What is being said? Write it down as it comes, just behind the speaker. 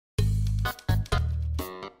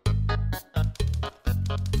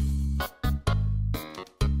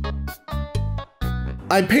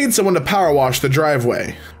I paid someone to power wash the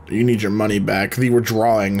driveway. You need your money back. They were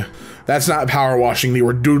drawing. That's not power washing, they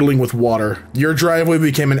were doodling with water. Your driveway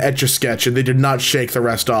became an Etch-a-Sketch and they did not shake the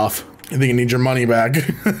rest off. I think you need your money back.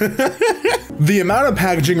 The amount of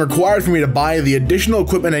packaging required for me to buy the additional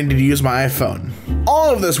equipment I need to use my iPhone.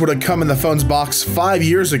 All of this would have come in the phone's box 5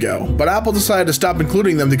 years ago, but Apple decided to stop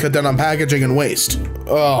including them to cut down on packaging and waste.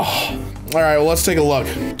 Oh. Alright, well, let's take a look.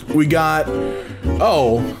 We got,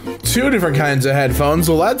 oh, 2 different kinds of headphones.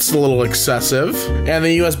 Well, that's a little excessive. And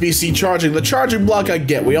the USB-C charging. The charging block I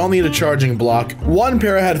get. We all need a charging block. 1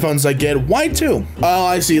 pair of headphones I get. Why 2? Oh,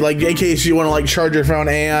 I see. Like, in case you want to, like, charge your phone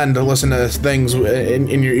and listen to things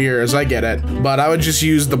in your ears. I get it. But I would just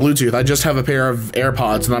use the Bluetooth. I just have a pair of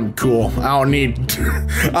AirPods and I'm cool. I don't need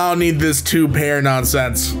this 2-pair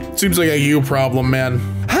nonsense. Seems like a you problem, man.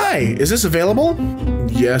 Hi, is this available?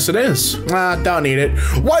 Yes, it is. Don't need it.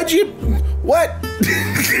 Why'd you... What?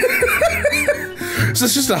 Is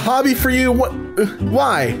this just a hobby for you? What?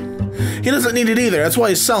 Why? He doesn't need it either. That's why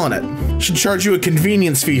he's selling it. Should charge you a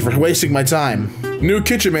convenience fee for wasting my time. New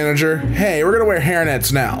kitchen manager. Hey, we're gonna wear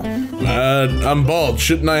hairnets now. I'm bald.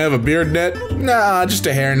 Shouldn't I have a beard net? Nah, just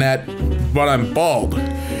a hairnet. But I'm bald.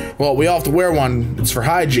 Well, we all have to wear one. It's for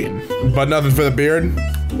hygiene. But nothing for the beard?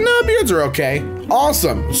 No, beards are okay.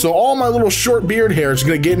 Awesome. So all my little short beard hair is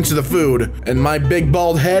gonna get into the food, and my big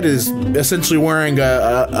bald head is essentially wearing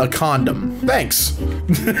a condom. Thanks.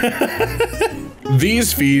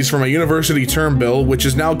 These fees from a university term bill, which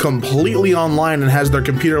is now completely online and has their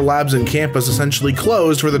computer labs and campus essentially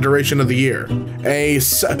closed for the duration of the year. A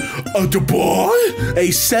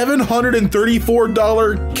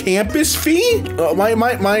 $734 campus fee?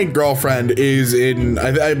 My girlfriend is in,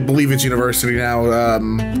 I believe it's university now.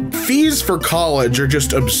 Fees for college are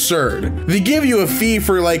just absurd. They give you a fee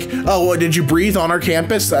for like, oh, what, did you breathe on our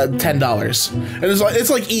campus? $10. And it's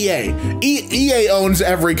like EA. EA owns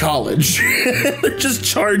every college. They're just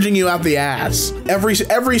charging you out the ass.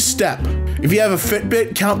 Every step. If you have a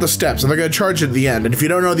Fitbit, count the steps, and they're gonna charge you at the end. And if you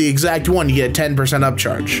don't know the exact one, you get a 10%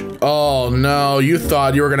 upcharge. Oh no, you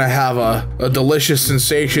thought you were gonna have a delicious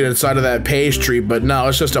sensation inside of that pastry, but no,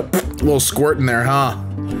 it's just a little squirt in there, huh?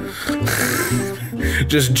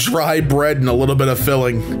 Just dry bread and a little bit of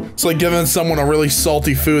filling. It's like giving someone a really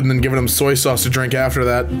salty food and then giving them soy sauce to drink after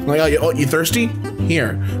that. Like, oh, you thirsty?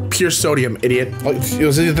 Here, pure sodium, idiot. It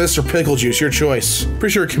was either this or pickle juice, your choice. Pretty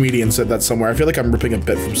sure a comedian said that somewhere. I feel like I'm ripping a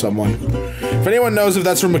bit from someone. If anyone knows if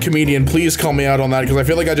that's from a comedian, please call me out on that, because I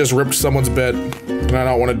feel like I just ripped someone's bit. And I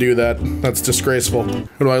don't want to do that. That's disgraceful.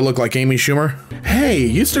 What do I look like, Amy Schumer? Hey,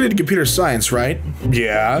 you studied computer science, right?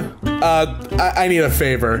 Yeah. I need a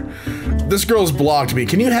favor. This girl's blocked me.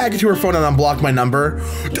 Can you hack into her phone and unblock my number?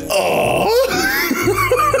 Oh.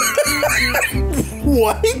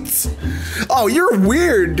 What? Oh, you're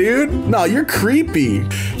weird, dude. No, you're creepy.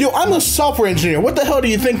 Yo, I'm a software engineer. What the hell do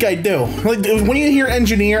you think I do? Like, when you hear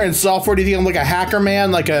engineer and software, do you think I'm like a hacker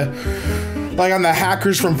man? Like I'm the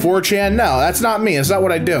hackers from 4chan? No, that's not me. That's not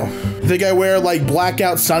what I do. You think I wear like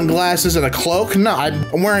blackout sunglasses and a cloak? No,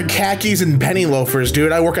 I'm wearing khakis and penny loafers,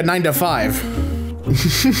 dude. I work a 9 to 5.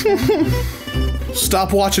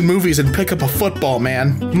 Stop watching movies and pick up a football,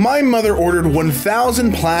 man. My mother ordered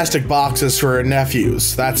 1,000 plastic boxes for her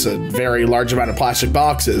nephews. That's a very large amount of plastic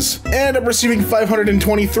boxes. And I'm receiving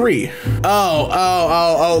 523.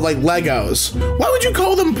 Oh, like Legos. Why would you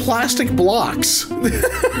call them plastic blocks?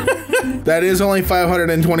 That is only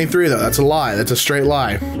 523 though. That's a lie. That's a straight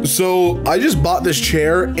lie. So I just bought this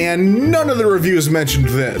chair and none of the reviews mentioned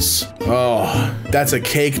this. Oh, that's a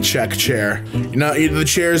cake check chair. You know, the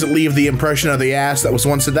chairs that leave the impression of the ass that was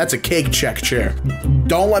once said, that's a cake check chair.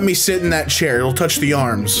 Don't let me sit in that chair. It'll touch the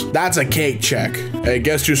arms. That's a cake check. Hey,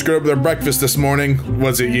 guess who screwed up their breakfast this morning?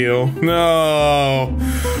 Was it you? No.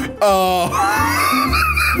 Oh.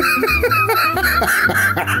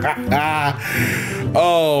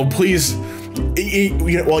 Oh, please.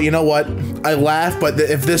 Well, you know what? I laugh, but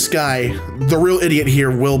if this guy, the real idiot here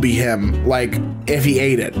will be him. Like, if he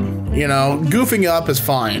ate it. You know, goofing up is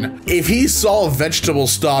fine. If he saw vegetable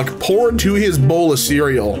stock poured to his bowl of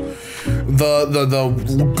cereal, the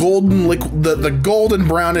golden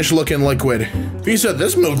brownish looking liquid, if he said,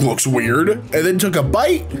 this milk looks weird, and then took a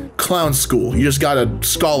bite, clown school. You just got a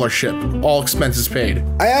scholarship, all expenses paid.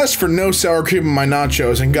 I asked for no sour cream in my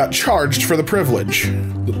nachos and got charged for the privilege.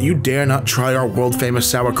 You dare not try our world famous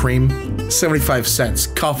sour cream? 75 cents.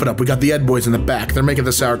 Cough it up. We got the Ed boys in the back. They're making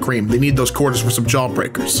the sour cream. They need those quarters for some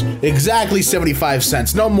jawbreakers. Exactly 75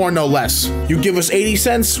 cents. No more, no less. You give us 80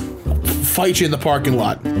 cents, fight you in the parking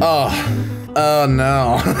lot. Oh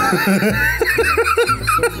no.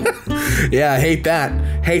 Yeah, I hate that.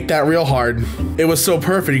 Hate that real hard. It was so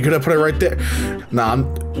perfect. You could have put it right there. Nah,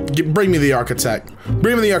 bring me the architect.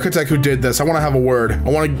 Bring me the architect who did this. I want to have a word. I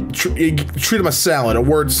want to treat him a salad, a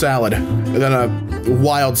word salad, and then a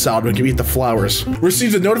wild salad. We can eat the flowers.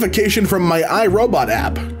 Received a notification from my iRobot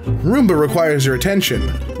app. Roomba requires your attention.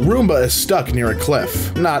 Roomba is stuck near a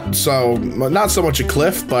cliff. Not so much a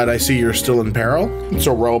cliff, but I see you're still in peril. It's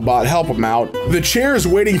a robot. Help him out. The chair is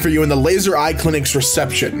waiting for you in the Laser Eye Clinic's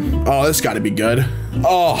reception. Oh, this got to be good.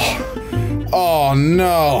 Oh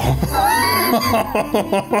no.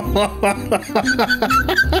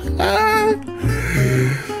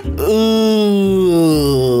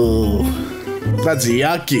 Ooh. That's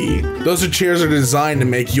yucky. Those chairs are designed to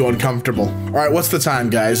make you uncomfortable. All right, what's the time,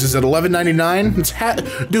 guys? Is it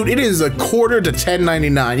 $11.99? Dude, it is 9:45 to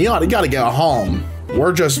 10:99. You gotta get home.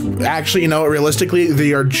 We're just, actually, you know, realistically,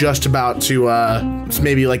 they are just about to, it's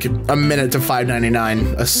maybe like a minute to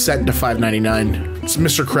 $5.99, a cent to $5.99. It's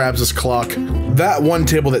Mr. Krabs' clock. That one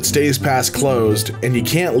table that stays past closed, and you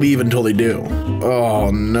can't leave until they do.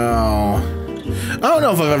 Oh no. I don't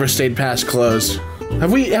know if I've ever stayed past closed.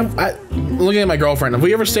 Looking at my girlfriend, have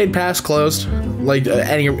we ever stayed past closed? Like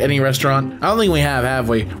any restaurant? I don't think we have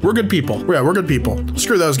we? We're good people. Yeah, we're good people.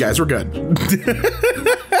 Screw those guys, we're good.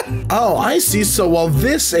 Oh, I see. So while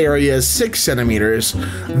this area is 6 centimeters,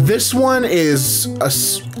 this one is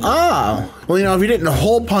well, you know, if you didn't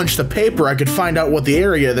hole punch the paper, I could find out what the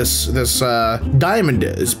area this diamond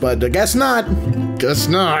is, but I guess not. Guess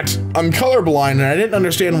not. I'm colorblind and I didn't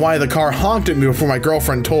understand why the car honked at me before my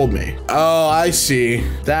girlfriend told me. Oh, I see.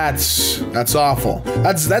 That's awful.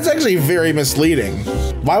 That's actually very misleading.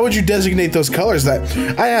 Why would you designate those colors? That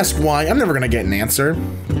I ask why, I'm never gonna get an answer.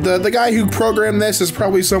 The guy who programmed this is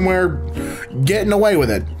probably somewhere getting away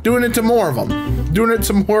with it. Doing it to more of them. Doing it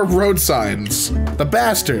to more road signs. The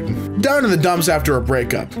bastard. Down in the dumps after a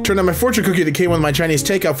breakup. Turned on my fortune cookie that came with my Chinese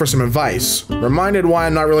takeout for some advice. Reminded why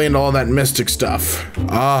I'm not really into all that mystic stuff.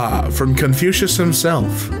 Ah, from Confucius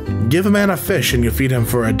himself. Give a man a fish and you feed him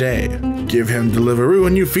for a day. Give him Deliveroo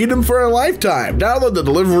and you feed him for a lifetime. Download the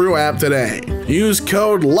Deliveroo app today. Use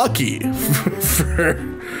code LUCKY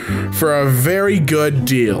for a very good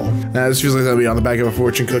deal. Now, this feels like that'll be on the back of a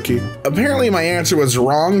fortune cookie. Apparently my answer was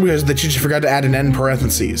wrong because the teacher forgot to add an end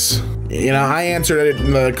parentheses. You know, I answered it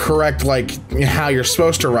in the correct, like, how you're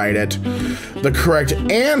supposed to write it. The correct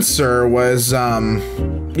answer was,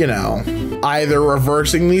 you know, either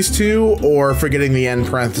reversing these two or forgetting the end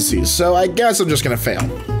parentheses. So I guess I'm just gonna fail.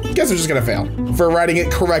 For writing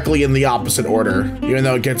it correctly in the opposite order, even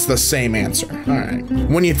though it gets the same answer. All right.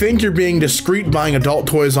 When you think you're being discreet buying adult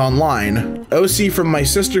toys online, OC from my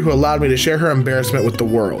sister who allowed me to share her embarrassment with the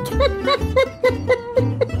world.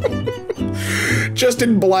 Just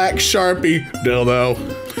in black Sharpie, dildo.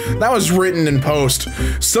 That was written in post.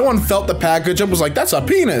 Someone felt the package up, was like, that's a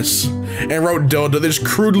penis, and wrote dildo. They just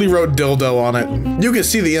crudely wrote dildo on it. You can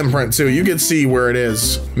see the imprint too. You can see where it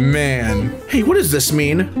is. Man. Hey, what does this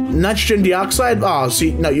mean? Nitrogen dioxide? Oh,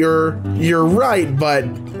 see, no, you're right, but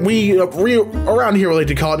we around here we like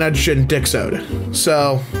to call it nitrogen dixode.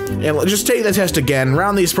 So, yeah, just take the test again.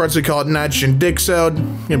 Around these parts we call it nitrogen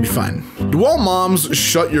dixode. You'll be fine. Do all moms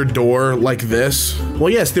shut your door like this? Well,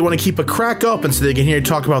 yes, they want to keep a crack open so they can hear you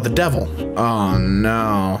talk about the devil. Oh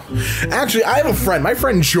no. Actually, I have a friend. My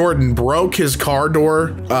friend Jordan broke his car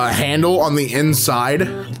door handle on the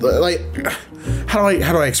inside. Like, how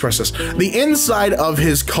do I express this? The inside of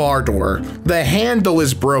his car door, the handle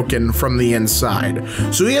is broken from the inside.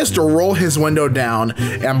 So he has to roll his window down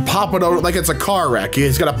and pop it out like it's a car wreck.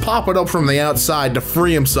 He's got to pop it up from the outside to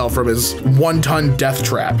free himself from his 1-ton death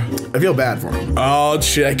trap. I feel bad for him. Oh,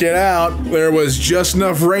 check it out. There was just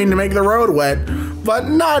enough rain to make the road wet, but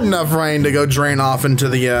not enough rain to go drain off into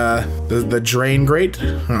the drain grate?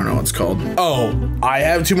 I don't know what it's called. Oh, I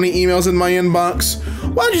have too many emails in my inbox.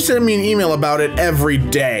 Why don't you send me an email about it every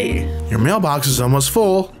day? Your mailbox is almost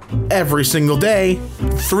full. Every single day.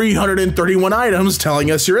 331 items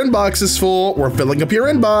telling us your inbox is full. We're filling up your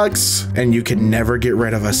inbox. And you can never get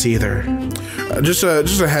rid of us either. Just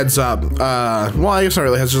a heads up. Well, I guess not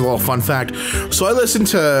really. It's just a little fun fact. So I listen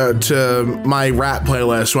to my rap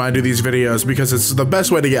playlist when I do these videos because it's the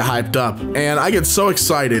best way to get hyped up. And I get so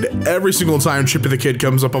excited every single time Trippy the Kid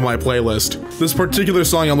comes up on my playlist. This particular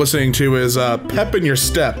song I'm listening to is Pep in Your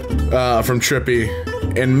Step from Trippy.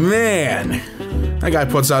 And man, that guy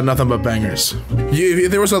puts out nothing but bangers.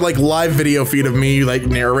 If there was a like live video feed of me like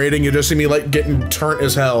narrating, you'd just see me like getting turnt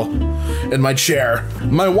as hell in my chair.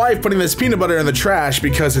 My wife putting this peanut butter in the trash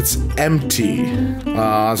because it's empty.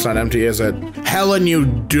 It's not empty, is it? Helen, you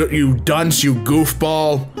dunce, you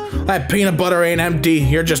goofball. That peanut butter ain't empty.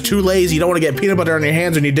 You're just too lazy. You don't want to get peanut butter on your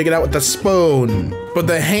hands when you dig it out with the spoon. But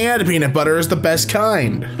the hand peanut butter is the best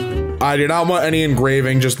kind. I do not want any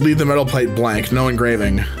engraving. Just leave the metal plate blank. No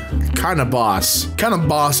engraving. Kind of boss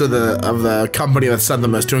of the company that sent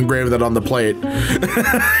them this to engrave that on the plate.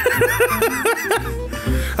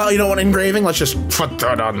 Oh, you don't want engraving? Let's just put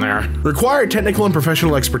that on there. Required technical and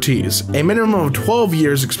professional expertise. A minimum of 12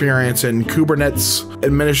 years experience in Kubernetes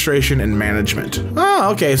administration and management.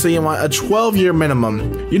 Oh, okay, so you want a 12-year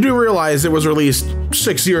minimum. You do realize it was released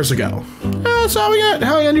 6 years ago. So how are we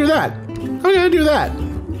gonna do that? How are we gonna do that?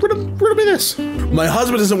 We're gonna be this. My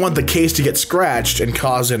husband doesn't want the case to get scratched and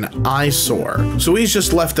cause an eyesore. So he's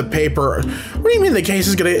just left the paper. What do you mean the case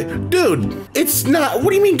is gonna, dude, it's not, what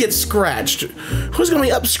do you mean get scratched? Who's gonna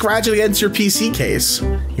be up scratching against your PC case?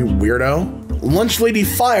 You weirdo. Lunch lady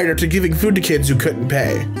fired after giving food to kids who couldn't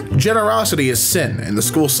pay. Generosity is sin in the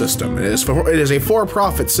school system. It is a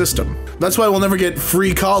for-profit system. That's why we'll never get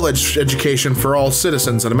free college education for all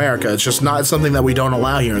citizens in America. It's just not something that we don't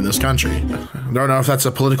allow here in this country. I don't know if that's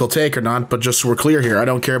a political take or not, but just so we're clear here, I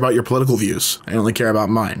don't care about your political views. I only care about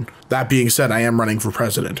mine. That being said, I am running for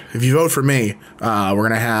president. If you vote for me, we're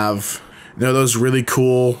gonna have, you know, those really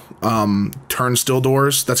cool turnstile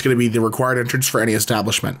doors. That's gonna be the required entrance for any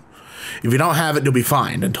establishment. If you don't have it, you'll be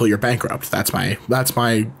fined until you're bankrupt. That's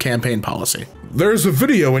my campaign policy. There's a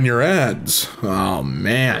video in your ads. Oh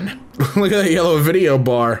man. Look at that yellow video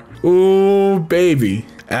bar. Ooh, baby.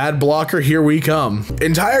 Ad blocker, here we come.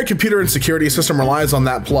 Entire computer and security system relies on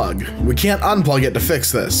that plug. We can't unplug it to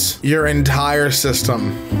fix this. Your entire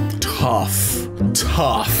system. Tough.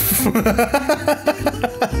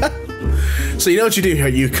 So you know what you do here?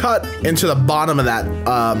 You cut into the bottom of that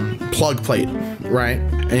plug plate, right?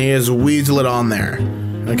 And you just weasel it on there,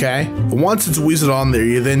 okay? Once it's weaseled on there,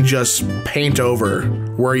 you then just paint over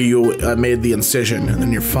where you made the incision, and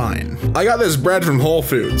then you're fine. I got this bread from Whole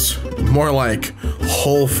Foods. More like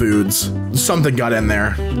Whole Foods. Something got in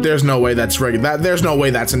there. There's no way that's regular. There's no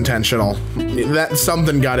way that's intentional. That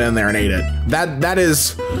something got in there and ate it. That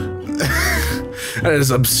is that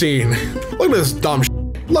is obscene. Look at this dumb shit.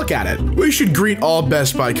 Look at it. We should greet all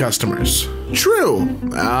Best Buy customers. True.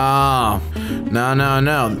 Oh,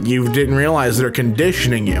 no. You didn't realize they're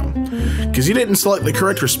conditioning you. Because you didn't select the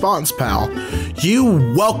correct response, pal.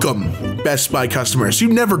 You welcome Best Buy customers. You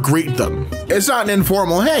never greet them. It's not an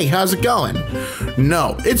informal, hey, how's it going?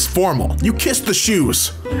 No, it's formal. You kiss the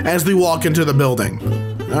shoes as they walk into the building.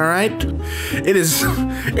 All right?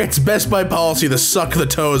 It's Best Buy policy to suck the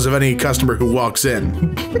toes of any customer who walks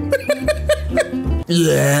in.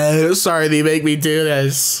 Yeah, sorry they make me do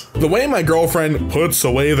this. The way my girlfriend puts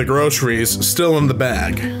away the groceries, still in the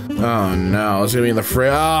bag. Oh no, it's gonna be in the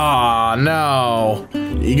fridge. Oh no.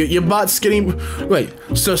 You bought Skinny, wait,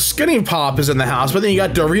 so Skinny Pop is in the house, but then you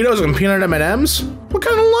got Doritos and peanut M&Ms? What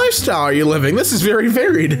kind of lifestyle are you living? This is very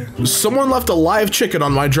varied. Someone left a live chicken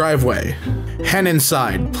on my driveway. Hen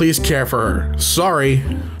inside, please care for her. Sorry,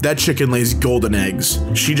 that chicken lays golden eggs.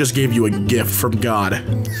 She just gave you a gift from God.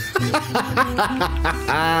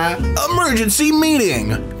 Emergency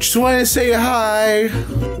meeting. Just want to say hi.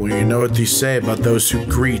 Well, you know what they say about those who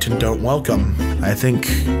greet and don't welcome. I think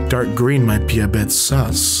dark green might be a bit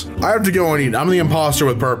sus. I have to go and eat. I'm the imposter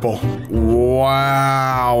with purple.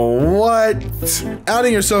 Wow, what?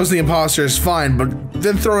 Outing yourself as the imposter is fine, but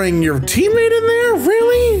then throwing your teammate in there?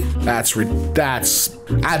 Really? That's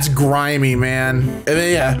grimy, man. And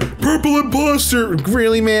then yeah, purple imposter.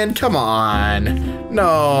 Really, man? Come on.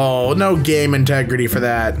 No game integrity for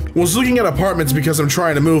that. Was looking at apartments because I'm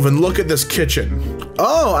trying to move, and look at this kitchen.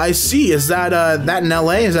 Oh, I see. Is that in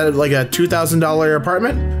LA? Is that like a $2,000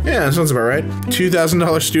 apartment? Yeah, that sounds about right.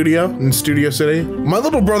 $2,000 studio in Studio City. My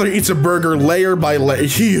little brother eats a burger layer by layer.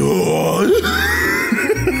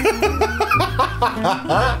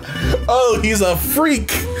 Oh, he's a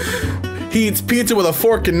freak. He eats pizza with a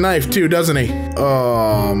fork and knife too, doesn't he?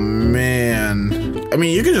 Oh man. I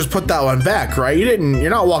mean, you can just put that one back, right? You're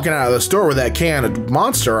not walking out of the store with that can of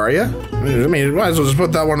Monster, are you? I mean, you might as well just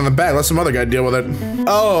put that one in the bag. Let some other guy deal with it.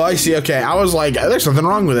 Oh, I see. Okay, I was like, there's something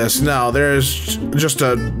wrong with this. No, there's just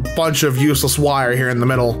a bunch of useless wire here in the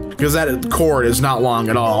middle because that cord is not long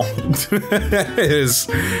at all. It's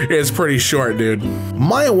pretty short, dude.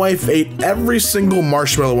 My wife ate every single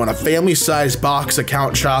marshmallow in a family-sized box of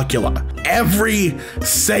Count Chocula. Every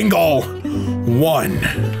single one.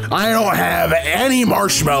 I don't have any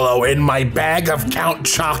marshmallow in my bag of Count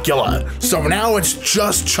Chocula. So now it's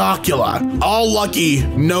just Chocula. All lucky,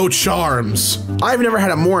 no charms. I've never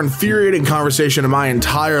had a more infuriating conversation in my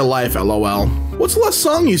entire life, LOL. What's the last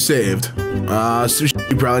song you saved?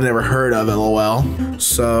 you probably never heard of, LOL.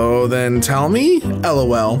 So then tell me,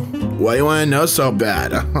 LOL, why you want to know so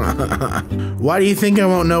bad? Why do you think I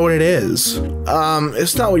won't know what it is?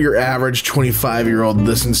 It's not what your average 25-year-old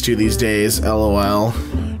listens to these days, LOL.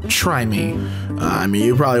 Try me. I mean,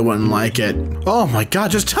 you probably wouldn't like it. Oh my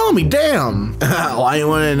god, just tell me, damn! Why you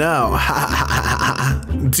wanna know?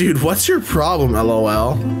 Dude, what's your problem,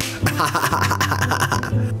 LOL?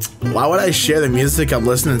 Why would I share the music I'm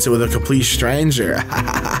listening to with a complete stranger?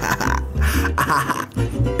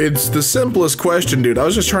 It's the simplest question, dude. I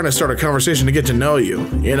was just trying to start a conversation to get to know you.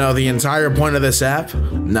 You know, the entire point of this app?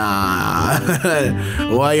 Nah.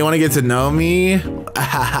 Why, you wanna get to know me?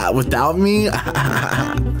 Without me?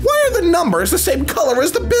 Why are the numbers the same color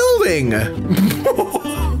as the building?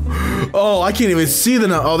 Oh, I can't even see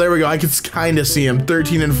the oh, there we go. I can kind of see him.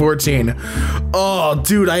 13 and 14. Oh,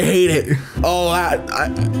 dude, I hate it. Oh,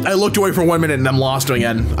 I looked away for 1 minute and I'm lost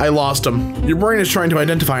again. I lost him. Your brain is trying to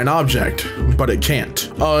identify an object, but it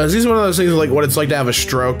can't. Oh, is this one of those things like what it's like to have a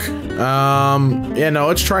stroke? Yeah, no,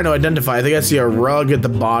 it's trying to identify. I think I see a rug at the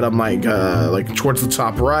bottom, like towards the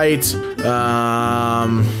top right.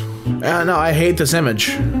 No, I hate this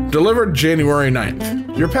image. Delivered January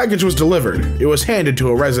 9th. Your package was delivered. It was handed to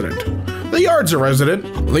a resident. The yard's a resident.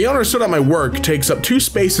 The owner stood at my work, takes up 2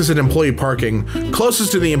 spaces in employee parking,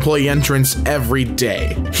 closest to the employee entrance every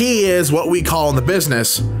day. He is what we call in the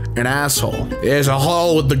business an asshole. There's a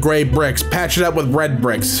hole with the gray bricks, patch it up with red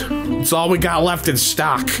bricks. It's all we got left in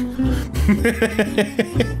stock.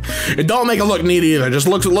 It don't make it look neat either. Just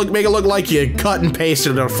make it look like you cut and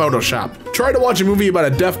pasted it in Photoshop. Tried to watch a movie about a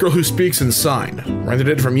deaf girl who speaks in sign. Rented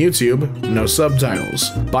it from YouTube, no subtitles.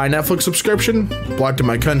 Buy Netflix subscription, blocked in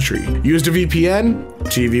my country. Used a VPN,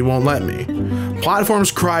 TV won't let me.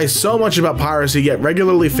 Platforms cry so much about piracy yet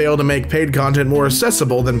regularly fail to make paid content more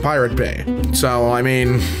accessible than Pirate Bay. So, I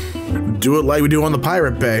mean, do it like we do on the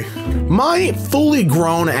Pirate Bay. My fully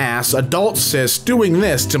grown ass adult sis doing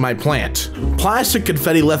this to my plant. Plastic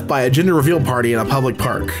confetti left by a gender reveal party in a public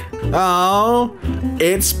park. Oh,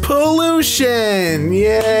 it's pollution,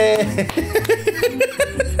 yay.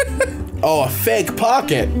 Oh, a fake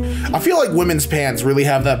pocket. I feel like women's pants really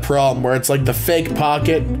have that problem where it's like the fake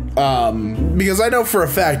pocket. Because I know for a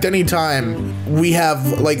fact, anytime we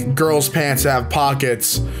have like girls' pants have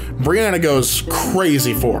pockets, Brianna goes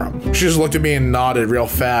crazy for them. She just looked at me and nodded real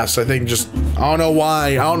fast. I think just, I don't know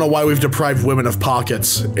why we've deprived women of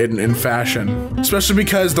pockets in fashion. Especially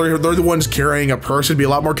because they're the ones carrying a purse. It'd be a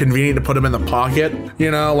lot more convenient to put them in the pocket,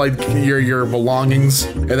 you know, like your belongings.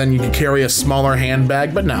 And then you can carry a smaller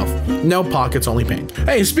handbag, but no pockets, only paint.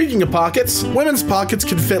 Hey, speaking of pockets, women's pockets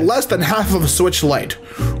can fit less than half of a Switch Lite,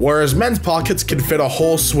 whereas men's pockets can fit a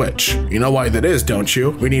whole Switch. You know why that is, don't you?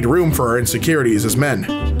 We need room for our insecurities as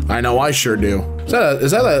men. I know I sure do.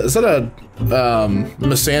 Is that a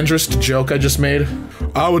misandrist joke I just made?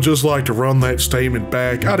 I would just like to run that statement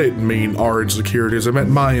back. I didn't mean our insecurities, I meant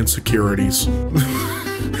my insecurities.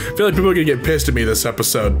 I feel like people are gonna get pissed at me this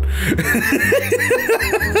episode.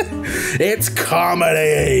 It's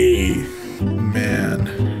comedy!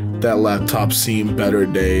 Man, that laptop's seen better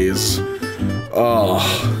days.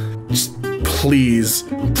 Oh, just please,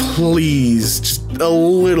 just a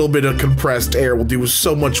little bit of compressed air will do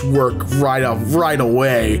so much work right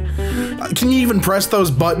away. Can you even press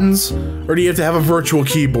those buttons? Or do you have to have a virtual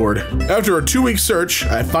keyboard? After a 2-week search,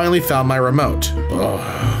 I finally found my remote.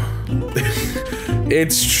 Oh.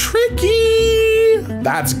 It's tricky.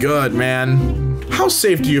 That's good, man. How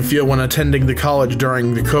safe do you feel when attending the college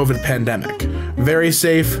during the COVID pandemic? Very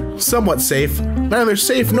safe, somewhat safe, neither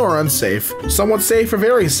safe nor unsafe, somewhat safe or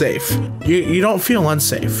very safe. You don't feel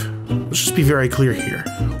unsafe. Let's just be very clear here.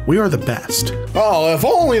 We are the best. Oh, if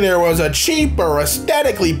only there was a cheaper,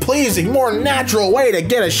 aesthetically pleasing, more natural way to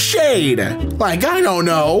get a shade. Like, I don't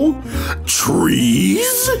know,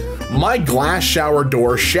 trees? My glass shower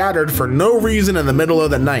door shattered for no reason in the middle of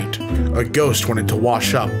the night. A ghost wanted to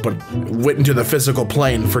wash up, but went into the physical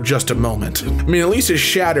plane for just a moment. I mean, at least it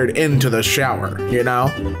shattered into the shower, you know?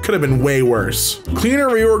 Could have been way worse. Cleaner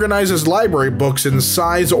reorganizes library books in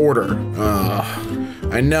size order.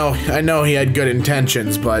 I know he had good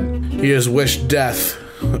intentions, but he just wished death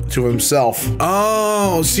to himself.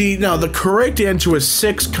 Oh, see, now the correct answer was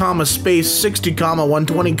 6, space 60,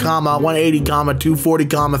 120, 180,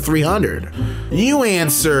 240, 300. You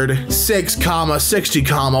answered 6, 60,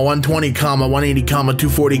 120, 180,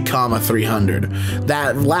 240, 300.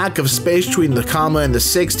 That lack of space between the comma and the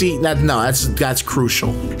 60, that's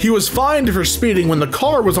crucial. He was fined for speeding when the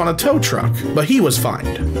car was on a tow truck, but he was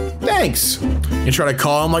fined. Thanks. You try to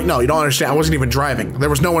call him like, no, you don't understand. I wasn't even driving. There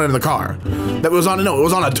was no one in the car. It was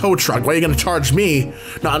was on a tow truck. Why are you gonna charge me?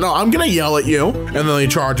 No, I'm gonna yell at you. And then they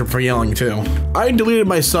charge him for yelling too. I deleted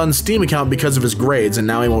my son's Steam account because of his grades, and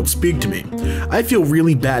now he won't speak to me. I feel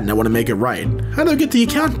really bad and I want to make it right. How do I get the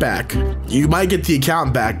account back? You might get the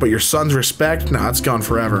account back, but your son's respect? Nah, it's gone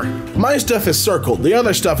forever. My stuff is circled. The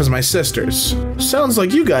other stuff is my sister's. Sounds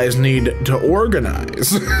like you guys need to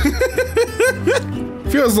organize.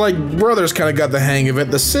 Feels like brothers kind of got the hang of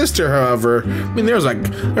it. The sister, however, I mean, there's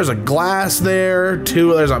a glass there,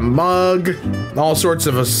 too. There's a mug, all sorts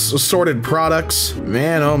of assorted products.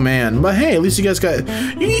 Man, oh man. But hey, at least you guys got.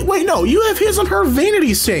 Wait, no, you have his on her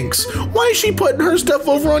vanity sinks. Why is she putting her stuff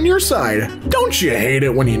over on your side? Don't you hate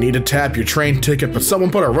it when you need to tap your train ticket, but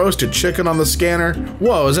someone put a roasted chicken on the scanner?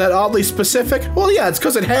 Whoa, is that oddly specific? Well, yeah, it's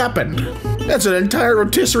because it happened. That's an entire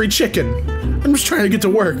rotisserie chicken. I'm just trying to get to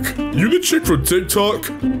work. You get chick from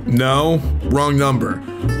TikTok? No, wrong number.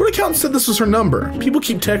 What account said this was her number? People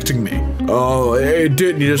keep texting me. Oh, it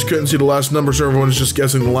didn't. You just couldn't see the last number, so everyone's just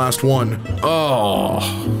guessing the last one. Oh.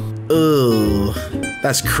 Ugh.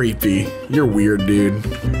 That's creepy. You're weird, dude.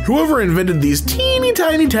 Whoever invented these teeny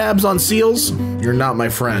tiny tabs on seals, you're not my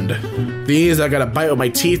friend. These I gotta bite with my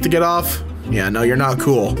teeth to get off? Yeah, no, you're not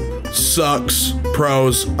cool. Sucks.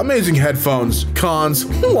 Pros, amazing headphones. Cons,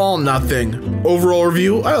 all nothing. Overall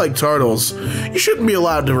review, I like turtles. You shouldn't be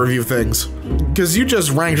allowed to review things, because you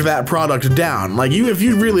just ranked that product down. Like, if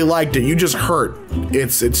you really liked it, you just hurt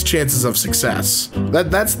its chances of success.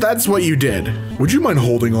 That's what you did. Would you mind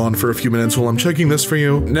holding on for a few minutes while I'm checking this for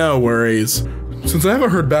you? No worries. Since I haven't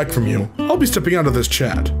heard back from you, I'll be stepping out of this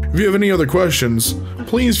chat. If you have any other questions,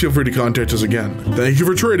 please feel free to contact us again. Thank you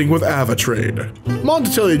for trading with AvaTrade.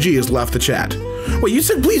 Montatelli G has left the chat. Wait, you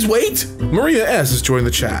said please wait? Maria S has joined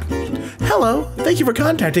the chat. Hello, thank you for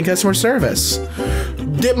contacting customer service.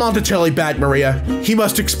 Get Montatelli back, Maria. He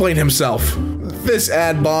must explain himself. This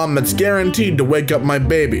ad bomb that's guaranteed to wake up my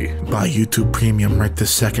baby. Buy YouTube Premium right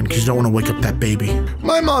this second, because you don't want to wake up that baby.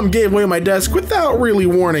 My mom gave away my desk without really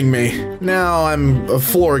warning me. Now I'm a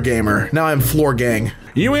floor gamer. Now I'm floor gang.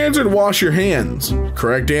 You answered wash your hands.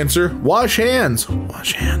 Correct answer, wash hands.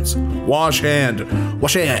 Wash hands. Wash hand.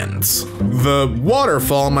 Wash hands. The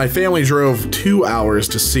waterfall my family drove 2 hours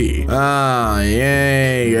to see. Ah,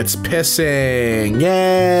 yay, it's pissing.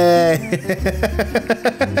 Yay.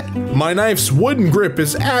 My knife's wooden grip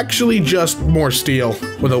is actually just more steel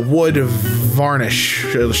with a wood varnish,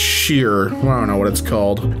 shear. I don't know what it's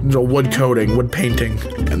called. It's a wood coating, wood painting.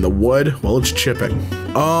 And the wood, well, it's chipping.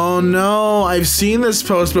 Oh no, I've seen this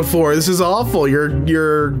post before. This is awful.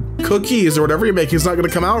 Your cookies or whatever you're making is not gonna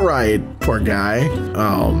come out right. Poor guy.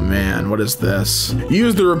 Oh man, what is this?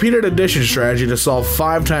 Use the repeated addition strategy to solve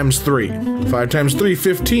 5 times 3. 5 times 3,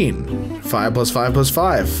 15. 5 plus 5 plus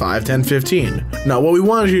 5. 5, 10, 15. Now what we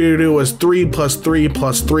wanted you to do was 3 plus 3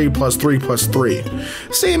 plus 3 plus 3 plus 3.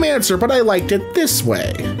 Same answer, but I liked it this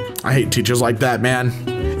way. I hate teachers like that, man.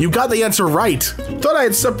 You got the answer right. Thought I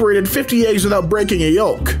had separated 50 eggs without breaking a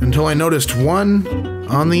yolk, until I noticed one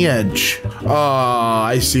on the edge. Oh,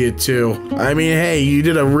 I see it too. I mean, hey, you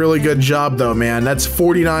did a really good job though, man. That's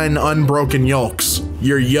 49 unbroken yolks.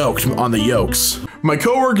 You're yoked on the yolks. My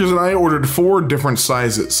coworkers and I ordered 4 different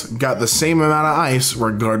sizes. Got the same amount of ice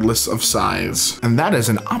regardless of size. And that is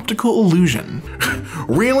an optical illusion.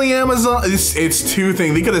 Really, Amazon? It's 2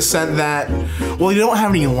 things. They could have sent that. Well, you don't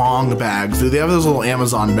have any long bags. They have those little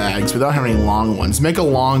Amazon bags, but they don't have any long ones. Make a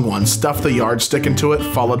long one, stuff the yardstick into it,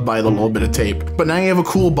 followed by a little bit of tape. But now you have a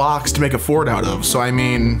cool box to make a fort out of. So I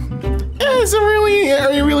mean, is it really,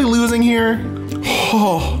 are you really losing here?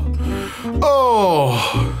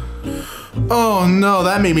 Oh no,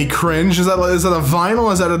 that made me cringe. Is that a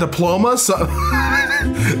vinyl? Is that a diploma?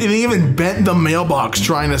 They even bent the mailbox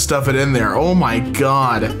trying to stuff it in there. Oh my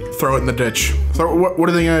god. Throw it in the ditch. What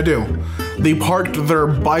are they gonna do? They parked their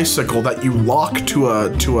bicycle that you lock to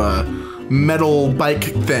a metal bike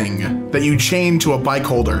thing that you chain to a bike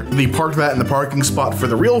holder. They parked that in the parking spot for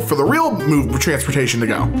the real move transportation to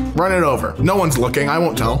go. Run it over. No one's looking, I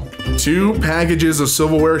won't tell. 2 packages of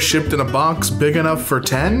silverware shipped in a box big enough for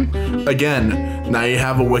 10? Again, now you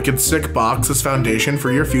have a wicked sick box as foundation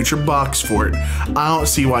for your future box fort. I don't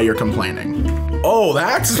see why you're complaining. Oh,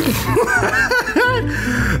 that's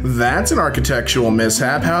that's an architectural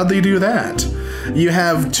mishap. How'd they do that? You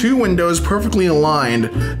have 2 windows perfectly aligned.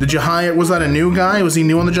 Did you hire, was that a new guy? Was he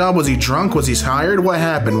new on the job? Was he drunk? Was he hired? What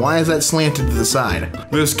happened? Why is that slanted to the side?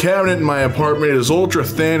 This cabinet in my apartment is ultra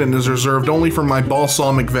thin and is reserved only for my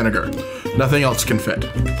balsamic vinegar. Nothing else can fit.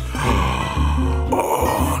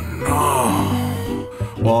 Oh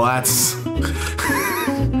no. Well, that's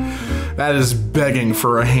That is begging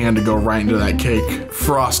for a hand to go right into that cake.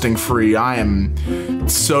 Frosting free. I am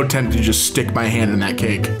so tempted to just stick my hand in that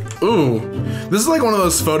cake. Ooh, this is like one of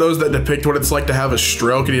those photos that depict what it's like to have a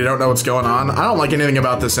stroke and you don't know what's going on. I don't like anything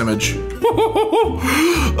about this image.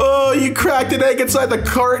 Oh, you cracked an egg inside the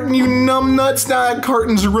carton, you numbnuts. Now that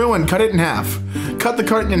carton's ruined. Cut it in half. Cut the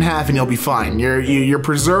carton in half and you'll be fine. You're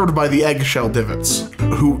preserved by the eggshell divots.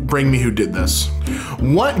 Who did this?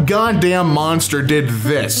 What goddamn monster did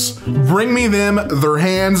this? Bring me them, their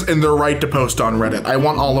hands, and their right to post on Reddit. I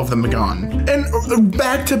want all of them gone. And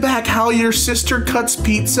back to back, how your sister cuts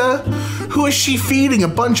pizza? Who is she feeding? A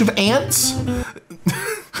bunch of ants?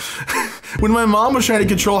 When my mom was trying to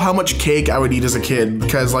control how much cake I would eat as a kid,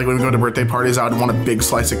 because like when we go to birthday parties, I would want a big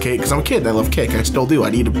slice of cake, because I'm a kid, I love cake, I still do. I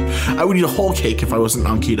would eat a whole cake if I wasn't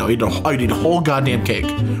on keto. I would eat a whole goddamn cake.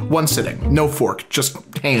 One sitting, no fork, just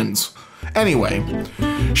hands. Anyway,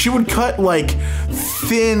 she would cut like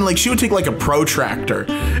thin, like she would take like a protractor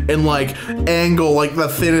and like angle like the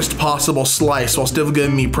thinnest possible slice while still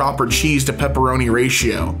giving me proper cheese to pepperoni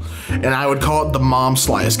ratio. And I would call it the mom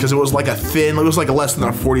slice because it was like it was like a less than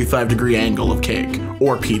a 45-degree angle of cake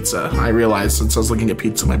or pizza. I realized since I was looking at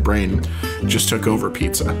pizza, my brain just took over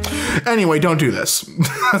pizza. Anyway, don't do this.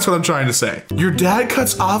 That's what I'm trying to say. Your dad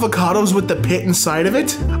cuts avocados with the pit inside of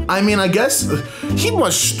it? I mean, I guess he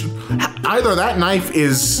must. Either that knife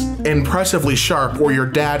is impressively sharp or your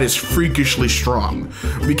dad is freakishly strong,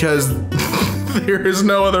 because there is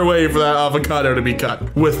no other way for that avocado to be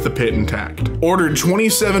cut with the pit intact. Ordered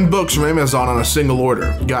 27 books from Amazon on a single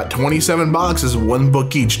order. Got 27 boxes, 1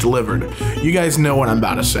 book each delivered. You guys know what I'm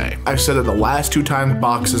about to say. I've said it the last 2 times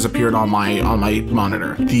boxes appeared on my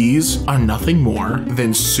monitor. These are nothing more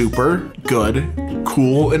than super good,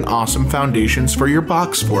 cool, and awesome foundations for your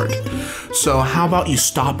box fort. So how about you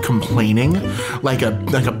stop complaining like a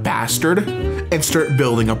bastard and start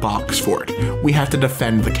building a box fort? We have to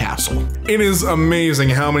defend the castle. It is amazing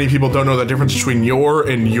how many people don't know the difference between your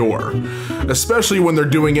and your, especially when they're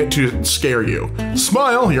doing it to scare you.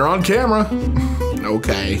 Smile, you're on camera.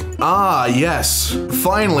 Okay. Ah, yes.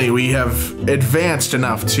 Finally, we have advanced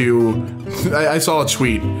enough to... I saw a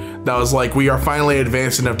tweet that was like, we are finally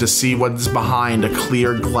advanced enough to see what's behind a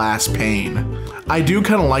clear glass pane. I do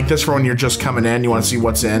kind of like this for when you're just coming in, you want to see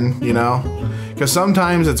what's in, you know? Because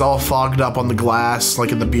sometimes it's all fogged up on the glass,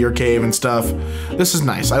 like in the beer cave and stuff. This is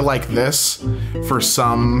nice. I like this for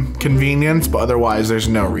some convenience, but otherwise there's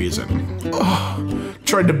no reason. Oh,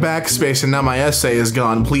 tried to backspace and now my essay is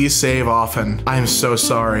gone. Please save often. I'm so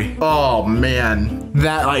sorry. Oh man,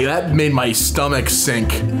 that made my stomach sink.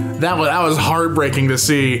 That was heartbreaking to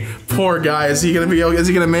see. Poor guy. Is he gonna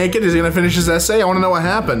make it? Is he gonna finish his essay? I want to know what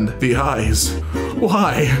happened. The eyes.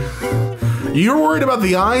 Why? You're worried about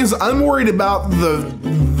the eyes? I'm worried about the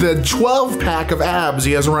 12-pack of abs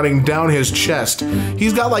he has running down his chest.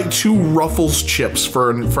 He's got like 2 Ruffles chips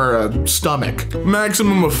for a stomach.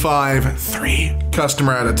 Maximum of 5. 3.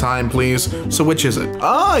 Customer at a time, please. So which is it?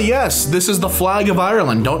 Ah, yes, this is the flag of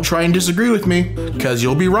Ireland. Don't try and disagree with me, because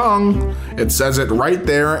you'll be wrong. It says it right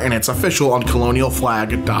there, and it's official on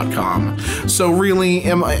colonialflag.com. So really,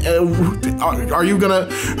 who are you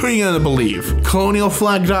gonna believe?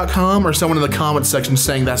 Colonialflag.com or someone in the comments section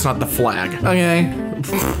saying that's not the flag? Okay.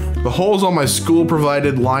 The holes on my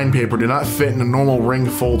school-provided line paper do not fit in a normal ring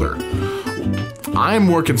folder. I'm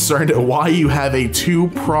more concerned at why you have a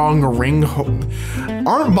 2-prong ring.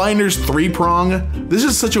 Aren't binders 3-prong? This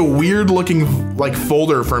is such a weird looking like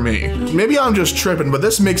folder for me. Maybe I'm just tripping, but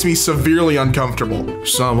this makes me severely uncomfortable.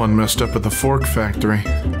 Someone messed up at the fork factory.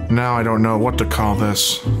 Now I don't know what to call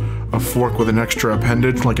this. A fork with an extra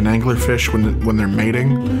appendage like an anglerfish when they're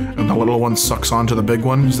mating, and the little one sucks onto the big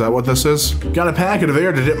one. Is that what this is? Got a packet of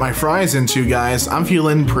air to dip my fries into, guys. I'm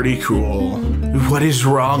feeling pretty cool. What is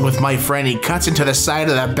wrong with my friend? He cuts into the side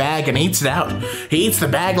of the bag and eats it out. He eats the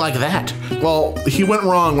bag like that. Well, he went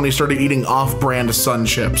wrong when he started eating off-brand Sun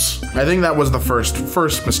chips. I think that was the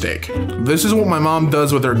first mistake. This is what my mom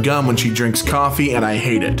does with her gum when she drinks coffee, and I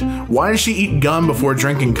hate it. Why does she eat gum before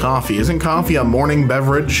drinking coffee? Isn't coffee a morning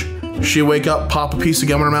beverage? She'd wake up, pop a piece of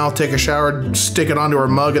gum in her mouth, take a shower, stick it onto her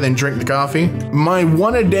mug, and then drink the coffee. My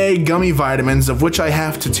 1-a-day gummy vitamins, of which I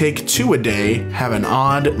have to take 2 a day, have an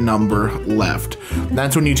odd number left.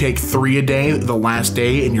 That's when you take 3 a day the last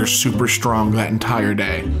day, and you're super strong that entire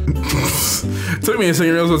day. Took me a second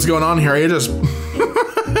to realize what's going on here. You just...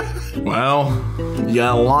 Well, you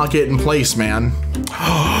gotta lock it in place, man.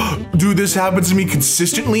 dude, this happens to me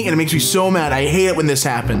consistently and it makes me so mad. I hate it when this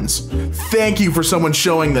happens. Thank you for someone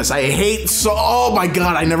showing this. I hate oh my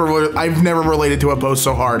God, I've never related to a post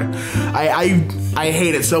so hard. I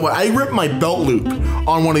hate it so much. I ripped my belt loop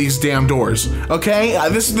on one of these damn doors, okay?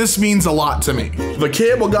 This means a lot to me. The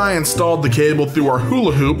cable guy installed the cable through our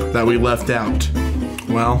hula hoop that we left out.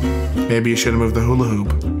 Well, maybe you should have moved the hula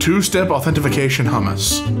hoop. Two-step authentication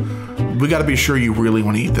hummus. We gotta be sure you really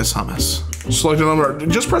want to eat this hummus. Select a number,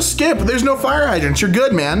 just press skip. There's no fire hydrants, you're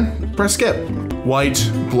good, man. Press skip. White,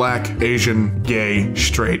 black, Asian, gay,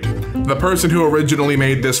 straight. The person who originally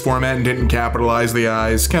made this format and didn't capitalize the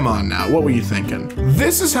I's, come on now, what were you thinking?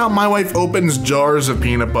 This is how my wife opens jars of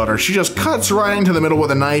peanut butter. She just cuts right into the middle with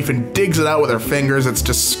a knife and digs it out with her fingers. It's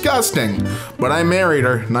disgusting, but I married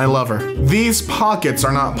her and I love her. These pockets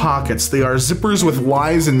are not pockets. They are zippers with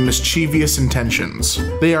lies and mischievous intentions.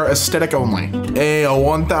 They are aesthetic only. A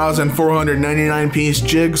 1,499 piece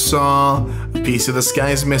jigsaw. A piece of the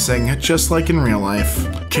sky's missing, just like in real life.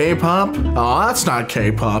 K-pop? Oh, that's not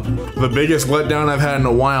K-pop. The biggest letdown I've had in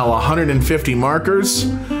a while, 150 markers?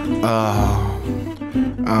 Oh,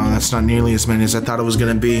 that's not nearly as many as I thought it was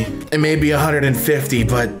gonna be. It may be 150,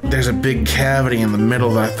 but there's a big cavity in the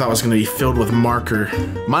middle that I thought was gonna be filled with marker.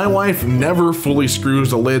 My wife never fully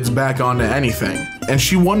screws the lids back onto anything, and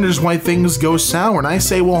she wonders why things go sour, and I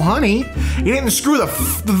say, well, honey, you didn't screw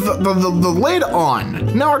the lid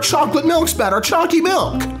on. Now our chocolate milk's bad, our chalky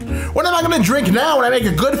milk. What am I gonna drink now when I make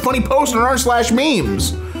a good funny post on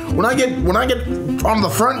r/memes? When I get on the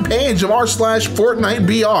front page of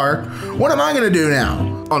r/FortniteBR, what am I gonna do now?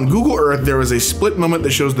 On Google Earth, there is a split moment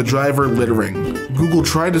that shows the driver littering. Google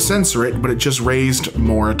tried to censor it, but it just raised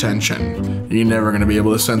more attention. You're never gonna be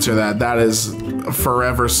able to censor that. That is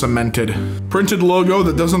forever cemented. Printed logo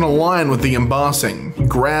that doesn't align with the embossing.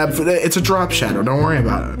 It's a drop shadow, don't worry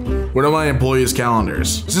about it. What are my employees'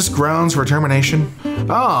 calendars? Is this grounds for termination?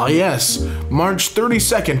 Ah, yes, March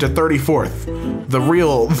 32nd to 34th. The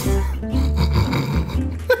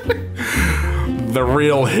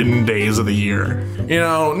real hidden days of the year. You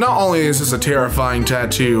know, not only is this a terrifying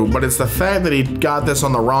tattoo, but it's the fact that he got this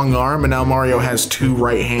on the wrong arm and now Mario has two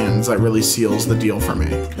right hands that really seals the deal for me.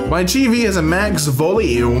 My TV has a max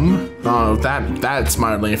volume. Oh, that's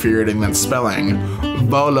mildly infuriating, that spelling.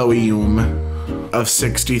 Volume of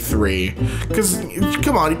 63. Cause,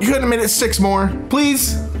 come on, you couldn't have made it 6 more,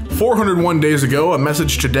 please? 401 days ago, a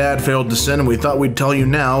message to Dad failed to send, and we thought we'd tell you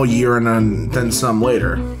now, a year and then some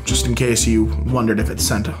later, just in case you wondered if it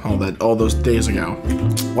sent all those days ago.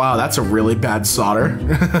 Wow, that's a really bad solder.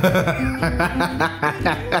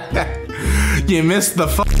 You missed the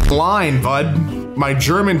line, bud. My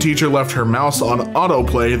German teacher left her mouse on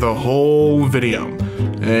autoplay the whole video.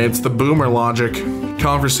 It's the boomer logic.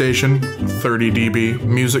 Conversation, 30 dB.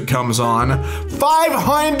 Music comes on,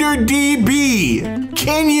 500 dB.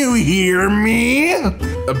 Can you hear me?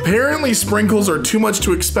 Apparently sprinkles are too much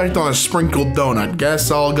to expect on a sprinkled donut. Guess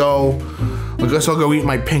I'll go eat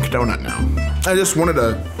my pink donut now. I just wanted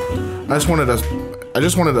a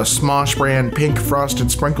Smosh brand pink frosted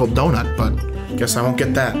sprinkled donut, but guess I won't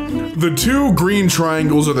get that. The two green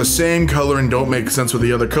triangles are the same color and don't make sense with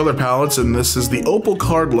the other color palettes, and this is the Opal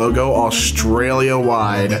Card logo,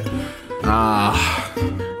 Australia-wide.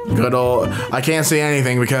 Good old, I can't say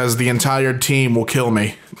anything because the entire team will kill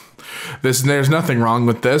me. There's nothing wrong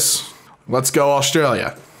with this. Let's go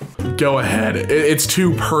Australia. Go ahead, it's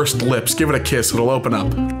 2 pursed lips, give it a kiss, it'll open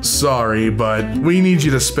up. Sorry, but we need you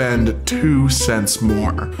to spend 2 cents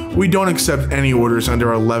more. We don't accept any orders under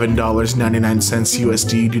 $11.99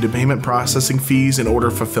 USD due to payment processing fees and order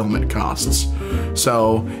fulfillment costs.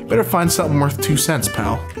 So, better find something worth 2 cents,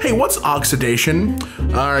 pal. Hey, what's oxidation?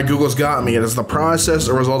 Alright, Google's got me. It is the process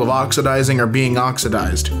or result of oxidizing or being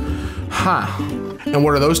oxidized. Huh. And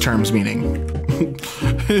what are those terms meaning?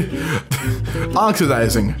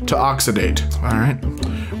 Oxidizing, to oxidate. All right.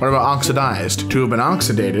 What about oxidized? To have been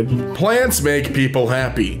oxidated. Plants make people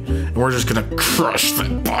happy. And we're just gonna crush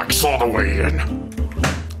that box all the way in.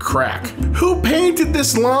 Crack. Who painted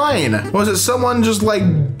this line? Was it someone just like,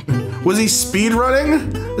 was he speed running?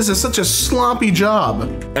 This is such a sloppy job.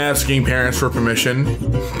 Asking parents for permission.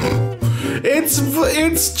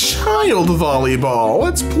 It's child volleyball.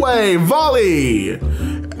 Let's play volley.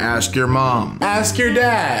 Ask your mom. Ask your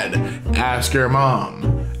dad. Ask your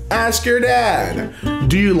mom. Ask your dad.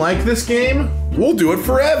 Do you like this game? We'll do it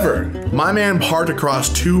forever. My man parked across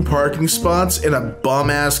 2 parking spots in a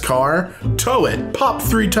bum-ass car. Tow it. Pop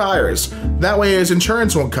 3 tires. That way his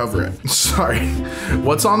insurance won't cover it. Sorry.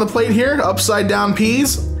 What's on the plate here? Upside down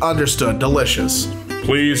peas? Understood. Delicious.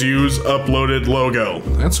 Please use uploaded logo.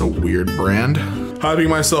 That's a weird brand. Hyping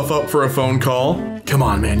myself up for a phone call. Come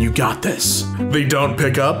on, man, you got this. They don't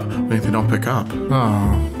pick up? Wait, they don't pick up.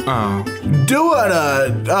 Oh. Do it,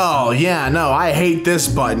 oh, yeah, no, I hate this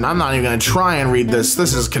button. I'm not even gonna try and read this.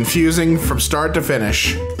 This is confusing from start to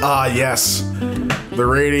finish. Yes. The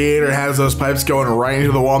radiator has those pipes going right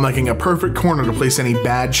into the wall, making a perfect corner to place any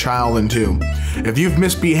bad child into. If you've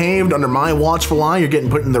misbehaved under my watchful eye, you're getting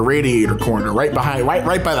put in the radiator corner, right behind,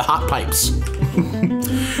 right by the hot pipes.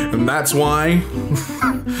 And that's why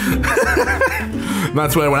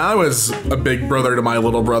when I was a big brother to my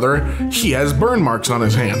little brother, he has burn marks on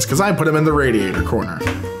his hands because I put him in the radiator corner.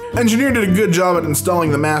 Engineer did a good job at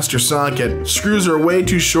installing the master socket. Screws are way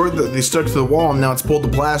too short that they stuck to the wall and now it's pulled the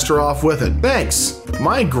plaster off with it. Thanks.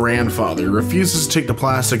 My grandfather refuses to take the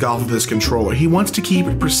plastic off of this controller. He wants to keep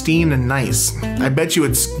it pristine and nice. I bet you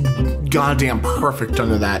it's goddamn perfect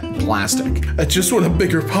under that plastic. I just want a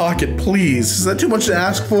bigger pocket, please. Is that too much to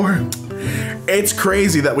ask for? It's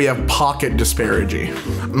crazy that we have pocket disparity.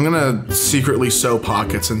 I'm gonna secretly sew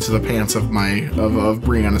pockets into the pants of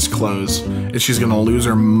Brianna's clothes, and she's gonna lose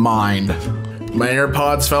her mind. My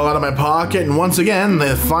AirPods fell out of my pocket, and once again,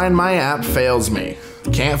 the Find My app fails me.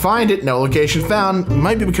 Can't find it, no location found.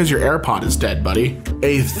 Might be because your AirPod is dead, buddy.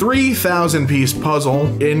 A 3,000-piece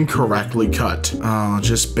puzzle incorrectly cut. Oh,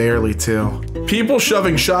 just barely too. People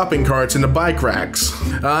shoving shopping carts into bike racks.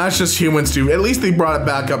 That's just humans too. At least they brought it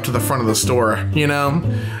back up to the front of the store, you know?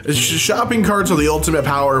 Shopping carts are the ultimate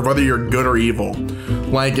power of whether you're good or evil.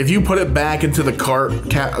 Like, if you put it back into the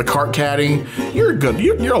cart caddy, you're good.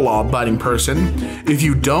 You're a law-abiding person. If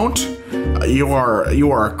you don't, you are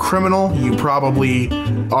a criminal. You probably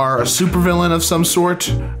are a supervillain of some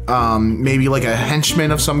sort. Maybe like a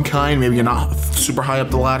henchman of some kind. Maybe you're not super high up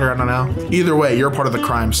the ladder, I don't know. Either way, you're part of the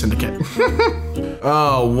crime syndicate.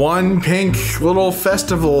 Oh, one pink little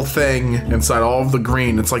festival thing inside all of the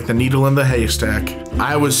green. It's like the needle in the haystack.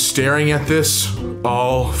 I was staring at this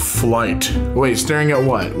all flight. Wait, staring at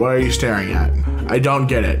what? What are you staring at? I don't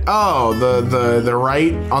get it. Oh, the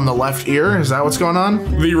right on the left ear? Is that what's going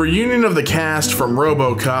on? The reunion of the cast from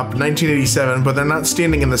RoboCop 1987, but they're not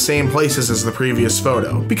standing in the same places as the previous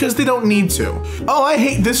photo because they don't need to. Oh, I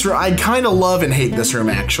hate this room. I kind of love and hate this room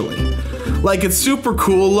actually. Like, it's super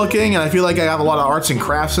cool looking and I feel like I have a lot of arts and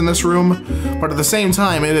crafts in this room, but at the same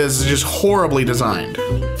time, it is just horribly designed.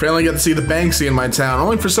 Finally get to see the Banksy in my town,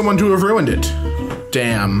 only for someone to have ruined it.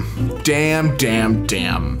 Damn. Damn, damn,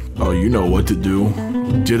 damn. Oh, you know what to do.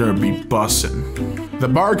 Dinner be bussin'. The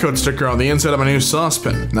barcode sticker on the inside of my new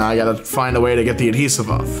saucepan. Now I gotta find a way to get the adhesive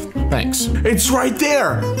off. Thanks. It's right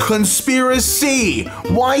there! Conspiracy!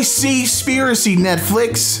 Why see-spiracy,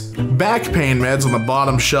 Netflix? Back pain meds on the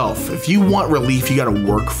bottom shelf. If you want relief, you gotta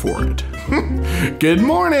work for it. Good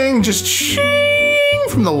morning! Just shing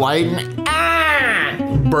from the light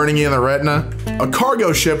and burning you in the retina. A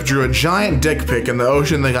cargo ship drew a giant dick pic in the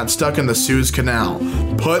ocean that got stuck in the Suez Canal.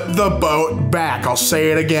 Put the boat back. I'll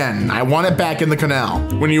say it again. I want it back in the canal.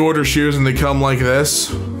 When you order shoes and they come like this,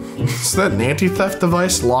 is that an anti-theft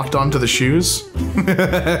device locked onto the shoes?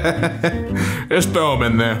 Just throw them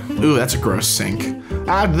in there. Ooh, that's a gross sink.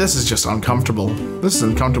 This is just uncomfortable. This is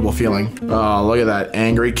an uncomfortable feeling. Oh, look at that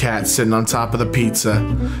angry cat sitting on top of the pizza.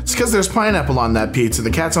 It's because there's pineapple on that pizza.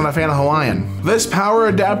 The cat's not a fan of Hawaiian. This power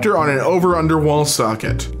adapter on an over-under wall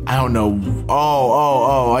socket. I don't know.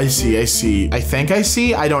 Oh, I see. I think I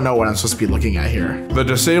see. I don't know what I'm supposed to be looking at here. The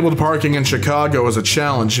disabled parking in Chicago is a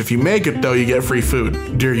challenge. If you make it though, you get free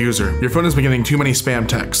food. Dear user, your phone has been getting too many spam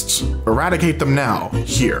texts. Eradicate them now.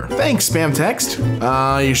 Here. Thanks, spam text.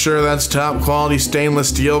 You sure that's top quality stainless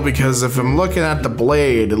steel? Because if I'm looking at the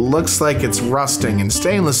blade, it looks like it's rusting, and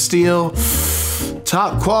stainless steel,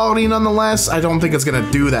 top quality nonetheless. I don't think it's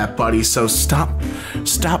gonna do that, buddy, so stop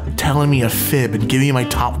telling me a fib and give me my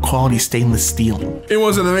top quality stainless steel. It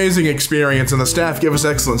was an amazing experience and the staff gave us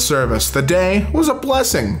excellent service. The day was a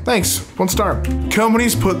blessing. Thanks, 1 star.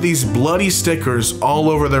 Companies put these bloody stickers all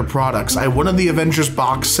over their products. I wanted the Avengers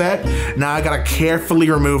box set, now I gotta carefully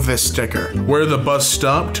remove this sticker. Where the bus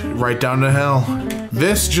stopped, right down to hell.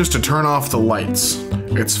 This just to turn off the lights.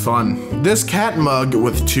 It's fun. This cat mug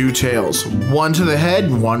with 2 tails. One to the head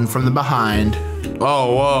and one from the behind.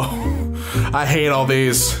 Oh, whoa. I hate all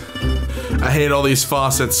these. I hate all these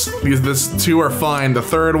faucets. These 2 are fine. The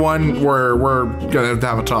third one, we're gonna have to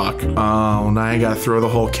have a talk. Oh, now you gotta throw the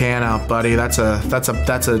whole can out, buddy. That's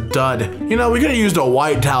a dud. You know, we could have used a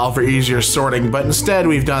white towel for easier sorting, but instead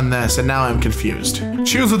we've done this, and now I'm confused.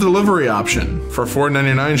 Choose the delivery option. For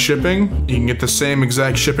 $4.99 shipping, you can get the same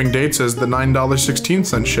exact shipping dates as the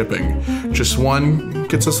 $9.16 shipping. Just one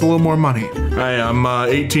gets us a little more money. Hey, I'm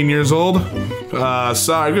 18 years old.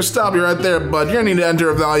 Sorry, I'm gonna stop you right there, bud. You're gonna need to enter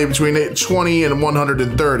a value between 20 and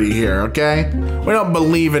 130 here, okay? We don't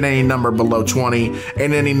believe in any number below 20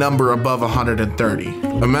 and any number above 130.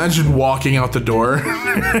 Imagine walking out the door. All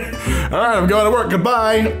right, I'm going to work,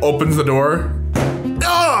 goodbye. Opens the door.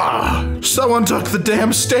 Ah! Someone took the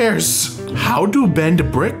damn stairs. How to bend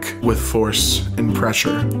brick with force and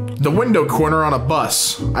pressure. The window corner on a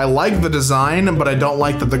bus. I like the design, but I don't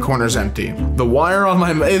like that the corner's empty. The wire on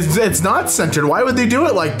my, it's not centered. Why would they do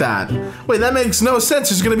it like that? Wait, that makes no sense.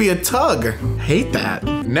 There's gonna be a tug. Hate that.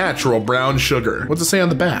 Natural brown sugar. What's it say on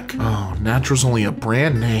the back? Oh, natural's only a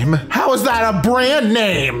brand name. How is that a brand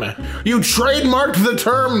name? You trademarked the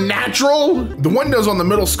term natural? The window's on the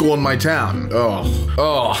middle school in my town.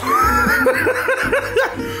 Oh.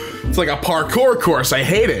 It's like a parkour course. I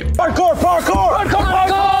hate it. Parkour!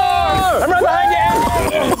 I'm right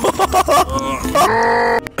behind you!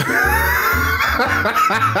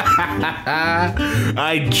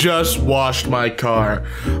 I just washed my car.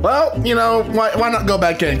 Well, you know, why not go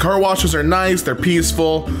back in? Car washes are nice. They're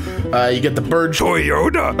peaceful. You get the bird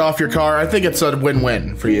Toyota off your car. I think it's a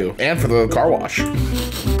win-win for you and for the car wash.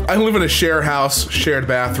 I live in a share house, shared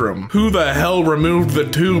bathroom. Who the hell removed the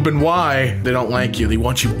tube and why? They don't like you. They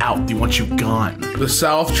want you out. They want you gone. The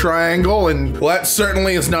South Triangle, and well, that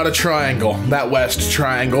certainly is not a triangle. That West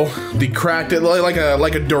Triangle. They cracked it like a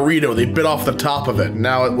Dorito. They bit off the top of it.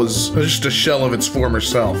 Now it was just a shell of its former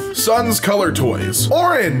self. Son's color toys.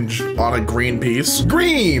 Orange on a green piece.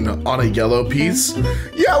 Green on a yellow piece.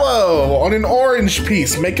 Yellow on an orange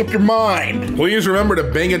piece. Make up your mind. Please remember to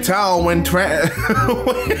bang a towel when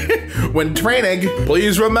when training.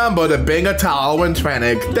 Please remember to bang a towel when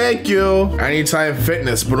training. Thank you. Anytime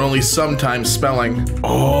fitness, but only sometimes spelling.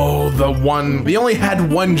 Oh, they only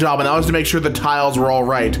had one job, and that was to make sure the tiles were all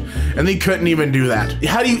right. And they couldn't even do that.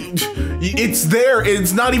 How do you, it's there.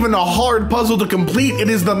 It's not even a hard puzzle to complete. It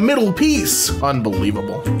is the middle piece.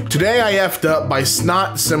 Unbelievable. Today I effed up by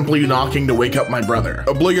not simply knocking to wake up my brother.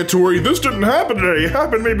 Obligatory, this didn't happen today. It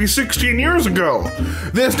happened maybe 16 years ago.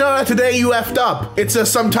 This not today you effed up. It's a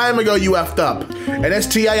some time ago you effed up. And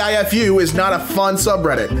STAIFU is not a fun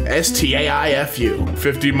subreddit. STAIFU.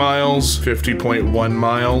 50 miles, 50.1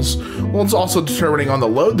 miles. Well, it's also determining on the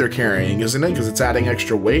load they're carrying, isn't it? Because it's adding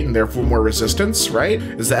extra weight and therefore more resistance, right?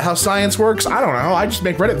 Is that how science works? I don't know. I just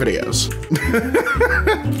make Reddit videos.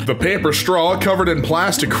 The paper straw covered in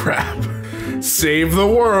plastic wrap. Save the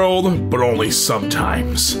world, but only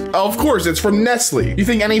sometimes. Oh, of course, it's from Nestle. You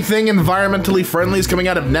think anything environmentally friendly is coming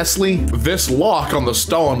out of Nestle? This lock on the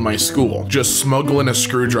stall in my school. Just smuggle in a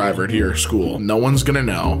screwdriver to your school. No one's gonna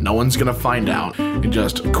know. No one's gonna find out. And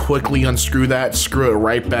just quickly unscrew that, screw it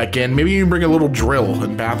right back in. Maybe you can bring a little drill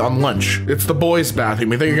and bath on lunch. It's the boys'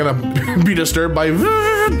 bathroom. You think you're gonna be disturbed by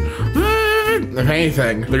if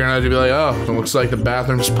anything, they're gonna be like, oh, it looks like the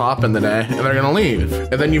bathroom's popping today, and they're gonna leave.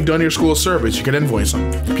 And then you've done your school service, you can invoice them.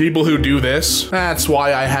 People who do this, that's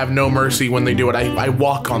why I have no mercy when they do it. I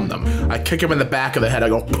walk on them. I kick them in the back of the head. I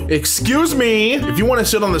go, excuse me. If you want to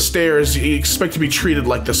sit on the stairs, you expect to be treated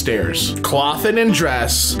like the stairs. Clothin' and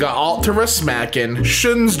dress, got altera smackin',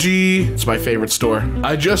 Shunsji. It's my favorite store.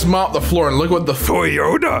 I just mopped the floor and look what the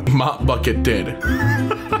Toyota mop bucket did.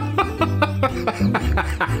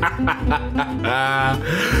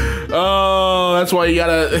 Oh, that's why you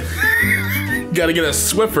gotta gotta get a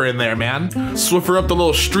Swiffer in there, man. Swiffer up the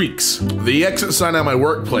little streaks. The exit sign at my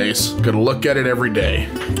workplace, gotta look at it every day.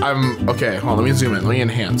 Okay, hold on, let me zoom in, let me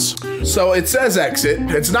enhance. So it says exit,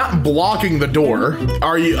 it's not blocking the door.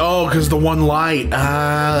 Are you, oh, because the one light.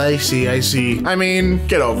 Ah, I see. I mean,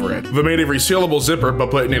 get over it. They made a resealable zipper, but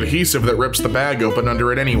put an adhesive that rips the bag open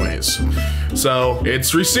under it anyways. So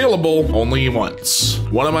it's resealable only once.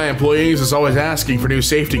 One of my employees is always asking for new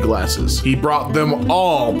safety glasses. He brought them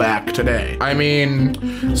all back today. I mean,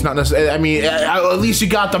 it's not necessarily, I mean, at least you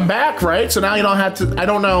got them back, right? So now you don't have to, I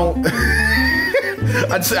don't know.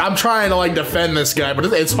 I'm trying to like defend this guy, but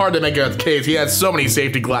it's hard to make a case. He has so many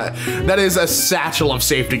safety glasses. That is a satchel of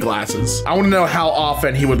safety glasses. I want to know how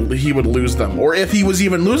often he would lose them, or if he was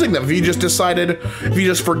even losing them. If he just decided, if he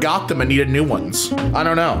just forgot them and needed new ones. I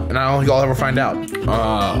don't know, and I don't think I'll ever find out.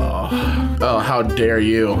 Oh, how dare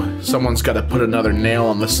you? Someone's got to put another nail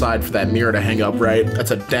on the side for that mirror to hang up, right?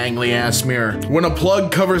 That's a dangly ass mirror. When a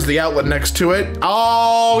plug covers the outlet next to it.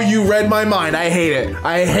 Oh, you read my mind. I hate it.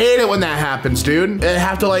 I hate it when that happens, dude. I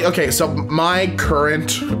have to like, okay, so my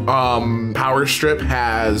current power strip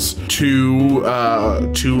has two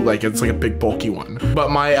like, it's like a big bulky one.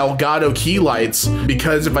 But my Elgato key lights,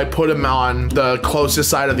 because if I put them on the closest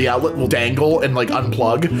side of the outlet will dangle and like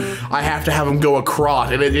unplug, I have to have them go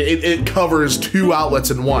across, and it covers two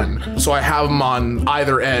outlets in one. So I have them on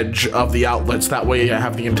either edge of the outlets. That way I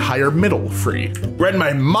have the entire middle free. Read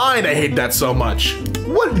my mind, I hate that so much.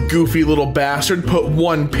 What goofy little bastard put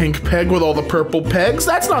one pink peg with all the purple pegs?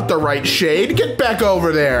 That's not the right shade. Get back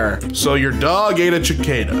over there. So your dog ate a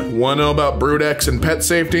cicada. Wanna know about Brood X and pet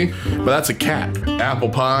safety? But that's a cat. Apple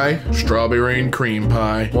pie, strawberry and cream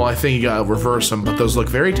pie. Well, I think you gotta reverse them, but those look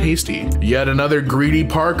very tasty. Yet another greedy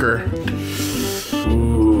Parker.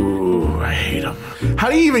 Ooh, I hate him. How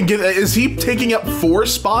do you even get, is he taking up 4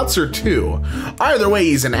 spots or 2? Either way,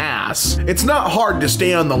 he's an ass. It's not hard to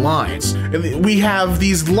stay on the lines. We have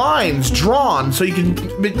these lines drawn so you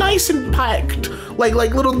can be nice and packed, like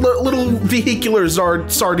little vehicular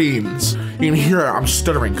sardines. You can hear I'm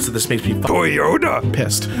stuttering because this makes me Toyota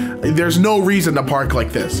pissed. There's no reason to park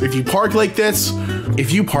like this. If you park like this,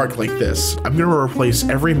 I'm gonna replace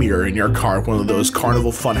every mirror in your car with one of those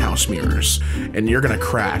Carnival Funhouse mirrors, and you're gonna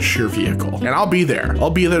crash your vehicle. And I'll be there. I'll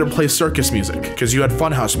be there to play circus music because you had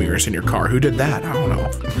Funhouse mirrors in your car. Who did that? I don't know.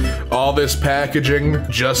 All this packaging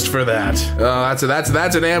just for that.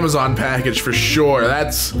 That's an Amazon package for sure. That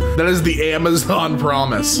is the Amazon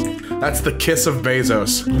promise. That's the kiss of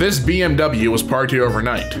Bezos. This BMW was parked here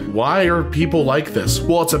overnight. Why are people like this?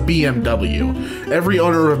 Well, it's a BMW. Every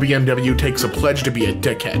owner of a BMW takes a pledge to be a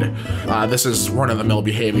dickhead. This is run-of-the-mill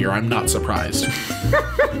behavior. I'm not surprised.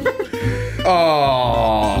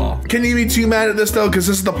 Oh, can you be too mad at this though? Because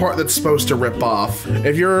this is the part that's supposed to rip off.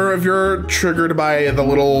 If you're triggered by the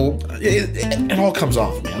little, it all comes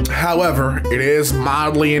off, man. However, it is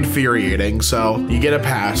mildly infuriating, so you get a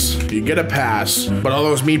pass. You get a pass. But all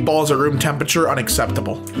those meatballs at room temperature,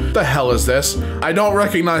 unacceptable. The hell is this? I don't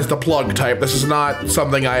recognize the plug type. This is not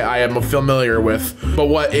something I am familiar with. But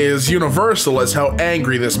what is universal is how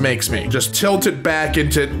angry this makes me. Just tilt it back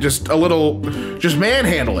into just a little, just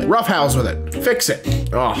manhandle it. Roughhouse with it. Fix it.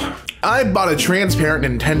 Oh. I bought a transparent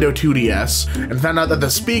Nintendo 2DS and found out that the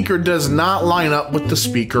speaker does not line up with the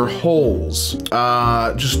speaker holes.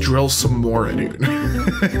 Just drill some more, dude.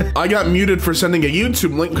 I got muted for sending a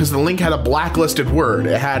YouTube link because the link had a blacklisted word.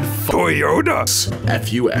 It had Toyota.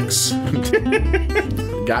 F-U-X.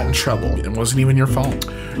 Got in trouble. It wasn't even your fault.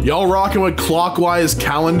 Y'all rocking with clockwise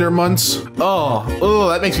calendar months? Oh,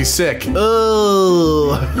 that makes me sick.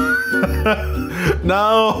 Oh.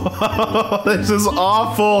 No, this is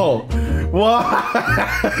awful. What?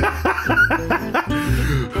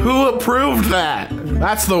 Who approved that?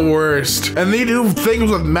 That's the worst. And they do things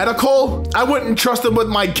with medical? I wouldn't trust them with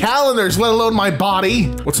my calendars, let alone my body.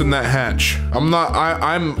 What's in that hatch? I'm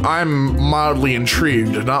mildly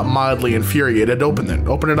intrigued, not mildly infuriated. Open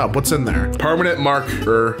it up. What's in there? Permanent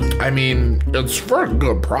marker. I mean, it's for a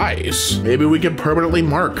good price. Maybe we can permanently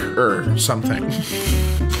mark or something.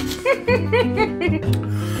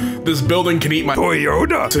 This building can eat my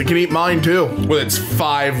Toyota. So it can eat mine too, with its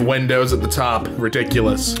 5 windows at the top.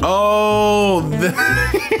 Ridiculous. Oh,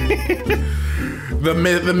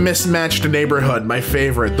 the mismatched neighborhood, my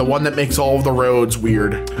favorite. The one that makes all of the roads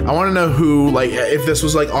weird. I want to know who, like, if this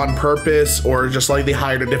was like on purpose or just like they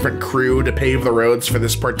hired a different crew to pave the roads for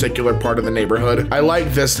this particular part of the neighborhood. I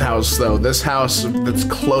like this house though. This house that's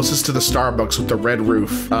closest to the Starbucks with the red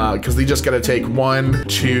roof, because they just got to take 1,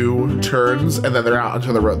 2 turns and then they're out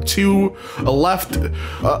into the road. A left and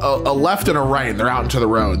a right, and they're out into the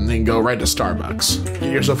road, and then go right to Starbucks.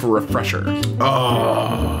 Get yourself a refresher.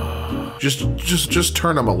 Oh. Just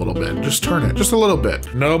turn them a little bit. Just turn it, just a little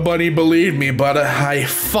bit. Nobody believed me, but I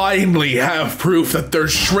finally have proof that they're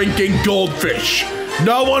shrinking goldfish.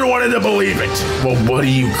 No one wanted to believe it. Well, what do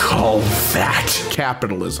you call that?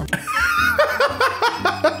 Capitalism.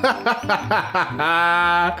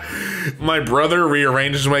 My brother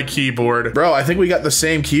rearranges my keyboard. Bro, I think we got the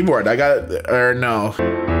same keyboard. I got it, or no.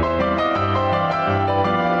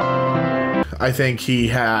 I think he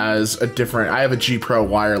has a different, I have a G Pro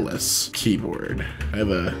wireless keyboard.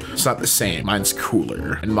 It's not the same. Mine's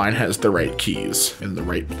cooler, and mine has the right keys in the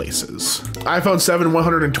right places. iPhone 7,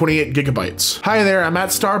 128 gigabytes. Hi there, I'm at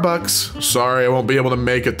Starbucks. Sorry, I won't be able to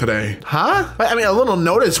make it today. Huh? I mean, a little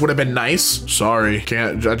notice would have been nice. Sorry,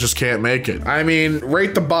 I just can't make it. I mean,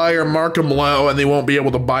 rate the buyer, mark them low, and they won't be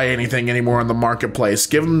able to buy anything anymore on the marketplace.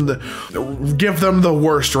 Give them the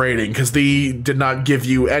worst rating, because they did not give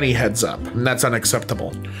you any heads up, and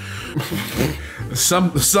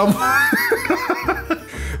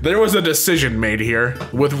There was a decision made here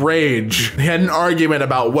with rage. He had an argument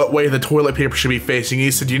about what way the toilet paper should be facing. He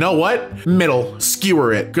said, you know what? Middle,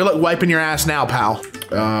 skewer it. Good luck wiping your ass now, pal.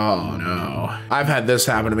 Oh no. I've had this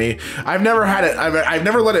happen to me. I've never had it, I've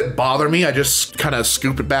never let it bother me. I just kind of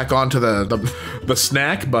scoop it back onto the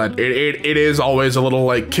snack, but it is always a little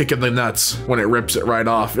like kick in the nuts when it rips it right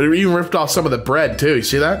off. It even ripped off some of the bread too, you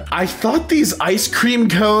see that? I thought these ice cream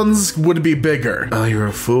cones would be bigger. Oh, you're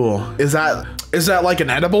a fool. Is that like an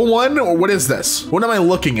edible one, or what is this? What am I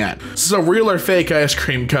looking at? This is a real or fake ice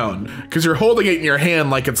cream cone, because you're holding it in your hand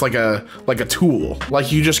like it's like a tool.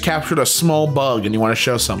 Like you just captured a small bug and you want to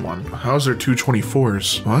show someone. How's there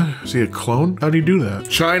 224s? What? Is he a clone? How'd he do that?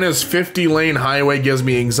 China's 50-lane highway gives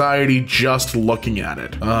me anxiety just looking at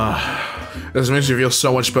it. This makes me feel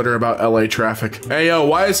so much better about LA traffic. Hey yo,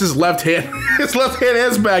 why is his left hand, his left hand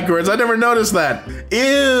is backwards? I never noticed that.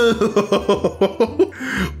 Ew.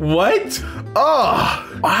 What?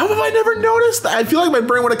 Oh, how have I never noticed that? I feel like my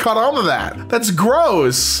brain would have caught on to that. That's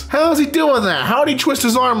gross. How is he doing that? How did he twist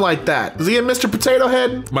his arm like that? Is he a Mr. Potato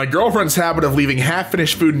Head? My girlfriend's habit of leaving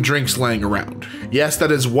half-finished food and drinks laying around. Yes,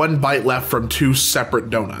 that is one bite left from 2 separate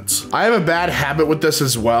donuts. I have a bad habit with this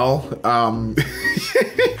as well.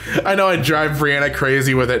 I know I drive Brianna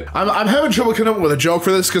crazy with it. I'm having trouble coming up with a joke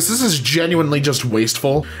for this because this is genuinely just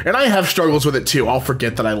wasteful. And I have struggles with it too. I'll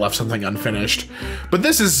forget that I left something unfinished. But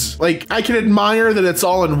this is like, I can admire that it's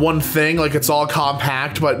all in one thing, like it's all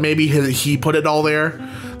compact, but maybe he put it all there.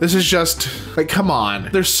 This is just, like, come on.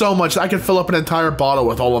 There's so much. I could fill up an entire bottle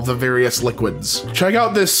with all of the various liquids. Check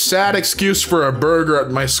out this sad excuse for a burger at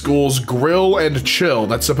my school's Grill and Chill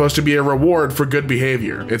that's supposed to be a reward for good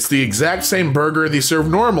behavior. It's the exact same burger they serve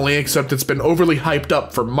normally, except it's been overly hyped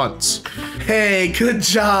up for months. Hey, good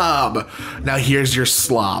job. Now here's your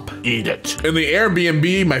slop. Eat it. In the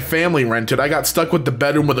Airbnb my family rented, I got stuck with the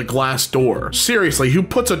bedroom with a glass door. Seriously, who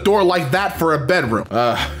puts a door like that for a bedroom?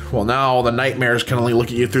 Well now all the nightmares can only look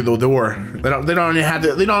at you through the door. They don't even have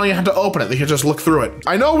to open it. They can just look through it.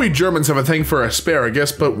 I know we Germans have a thing for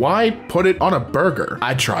asparagus, but why put it on a burger?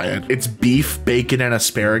 I'd try it. It's beef, bacon, and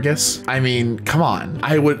asparagus. I mean, come on.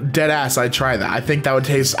 I would, dead ass, I'd try that. I think that would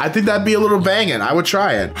taste, I think that'd be a little banging. I would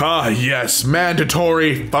try it. Ah, yes,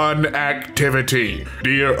 mandatory fun activity.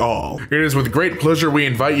 Dear all, it is with great pleasure we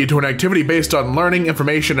invite you to an activity based on learning,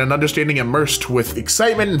 information, and understanding immersed with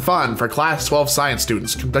excitement and fun for class 12 science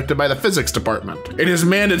students conducted by the physics department. It is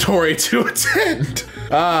mandatory to attend.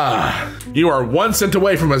 You are 1 cent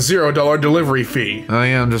away from a $0 delivery fee. I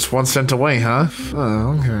am just 1 cent away, huh?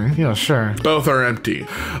 Oh, okay. Yeah, sure. Both are empty.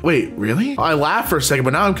 Wait, really? I laughed for a second,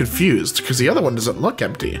 but now I'm confused because the other one doesn't look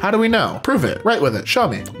empty. How do we know? Prove it. Write with it. Show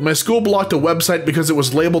me. My school blocked a website because it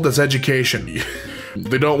was labeled as education.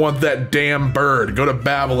 They don't want that damn bird. Go to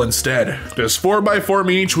Babel instead. Does 4x4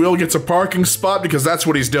 mean each wheel gets a parking spot? Because that's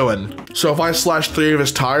what he's doing. So if I slash 3 of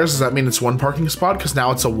his tires, does that mean it's 1 parking spot? Because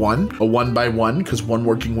now it's a 1 by 1, because 1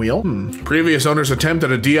 working wheel. Previous owner's attempt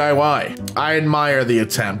at a DIY. I admire the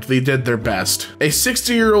attempt. They did their best. A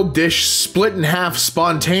 60-year-old dish split in half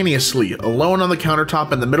spontaneously, alone on the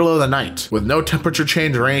countertop in the middle of the night, with no temperature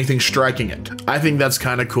change or anything striking it. I think that's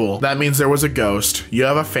kind of cool. That means there was a ghost. You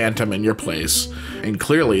have a phantom in your place. And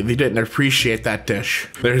clearly, they didn't appreciate that dish.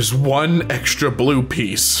 There's 1 extra blue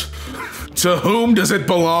piece. To whom does it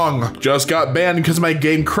belong? Just got banned because my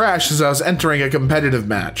game crashed as I was entering a competitive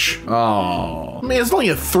match. Oh. I mean, it's only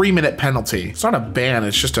a 3-minute penalty. It's not a ban,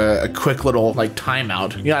 it's just a quick little, like,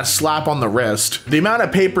 timeout. You got a slap on the wrist. The amount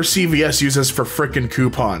of paper CVS uses for frickin'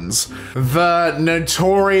 coupons. The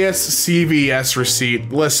notorious CVS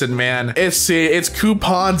receipt. Listen, man, it's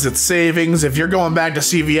coupons, it's savings. If you're going back to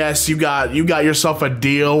CVS, you got yourself a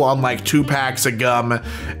deal on, like, 2 packs of gum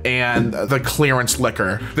and the clearance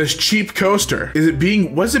liquor. This cheap coaster,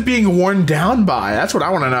 was it being worn down by? That's what I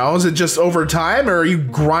want to know. Is it just over time, or are you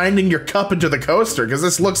grinding your cup into the coaster? Because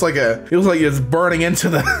this looks like it's burning into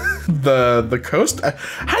the coaster.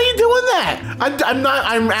 How are you doing that?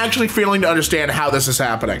 I'm actually failing to understand how this is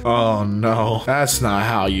happening. Oh no, that's not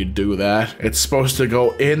how you do that. It's supposed to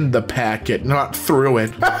go in the packet, not through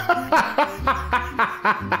it.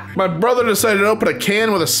 My brother decided to open a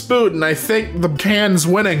can with a spoon, and I think the can's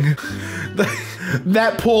winning.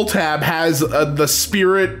 That pull tab has the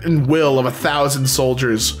spirit and will of 1,000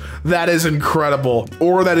 soldiers. That is incredible.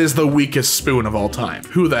 Or that is the weakest spoon of all time.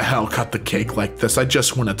 Who the hell cut the cake like this? I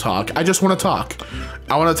just want to talk. I just want to talk.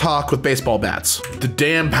 I want to talk with baseball bats. The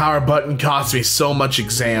damn power button cost me so much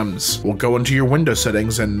exams. We'll go into your window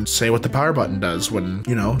settings and say what the power button does when,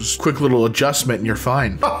 you know, just quick little adjustment and you're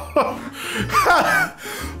fine.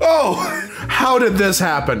 Oh, How did this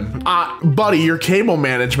happen? Buddy, your cable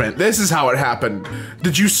management. This is how it happened.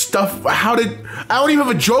 Did you stuff, I don't even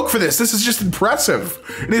have a joke for this. This is just impressive.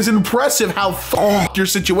 It is impressive how fucked your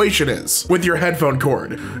situation is with your headphone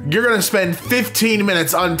cord. You're gonna spend 15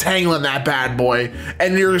 minutes untangling that bad boy,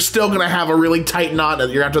 and you're still gonna have a really tight knot that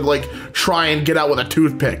you're gonna have to like try and get out with a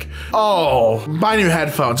toothpick. Oh, buy new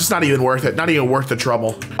headphones. It's not even worth it. Not even worth the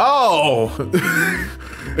trouble. Oh.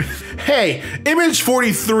 Hey, image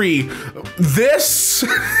 43, this?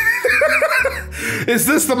 Is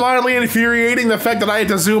this the mildly infuriating? The fact that I had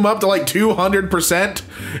to zoom up to like 200%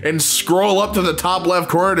 and scroll up to the top left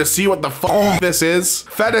corner to see what the fuck this is?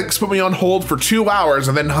 FedEx put me on hold for 2 hours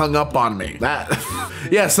and then hung up on me.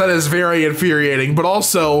 Yes, that is very infuriating, but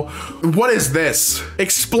also, what is this?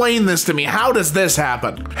 Explain this to me. How does this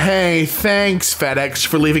happen? Hey, thanks FedEx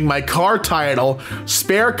for leaving my car title,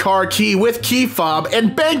 spare car key with key fob,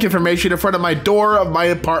 and bank information in front of my door of my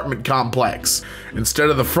apartment complex, instead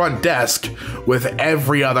of the front desk with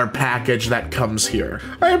every other package that comes here.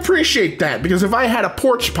 I appreciate that, because if I had a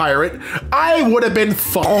porch pirate, I would have been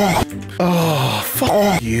oh,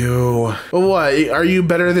 fuck you. What, are you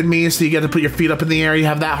better than me so you get to put your feet up in the air? You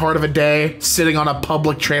have that hard of a day sitting on a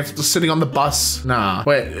public transport, sitting on the bus? Nah,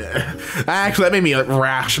 wait, actually that made me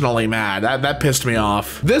rationally mad. That pissed me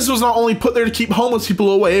off. This was not only put there to keep homeless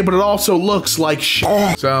people away, but it also looks like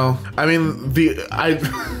shit. So, I mean,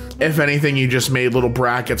 if anything, you just made little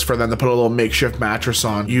brackets for them to put a little makeshift mattress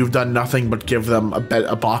on. You've done nothing but give them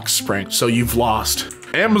a box spring, so you've lost.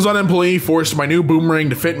 Amazon employee forced my new boomerang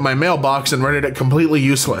to fit in my mailbox and rendered it completely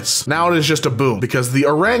useless. Now it is just a boom, because the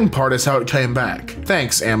orang part is how it came back.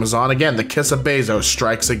 Thanks, Amazon. Again, the kiss of Bezos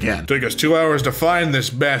strikes again. Took us 2 hours to find this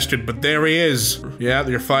bastard, but there he is. Yeah,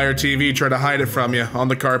 your Fire TV tried to hide it from you on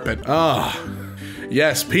the carpet.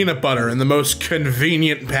 Yes, peanut butter in the most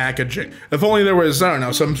convenient packaging. If only there was, I don't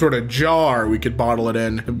know, some sort of jar we could bottle it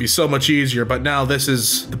in. It'd be so much easier, but now this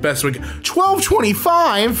is the best we can.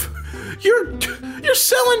 $12.25? You're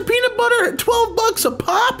selling peanut butter at 12 bucks a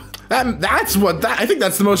pop? I think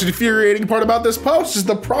that's the most infuriating part about this post is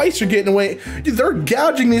the price you're getting away. They're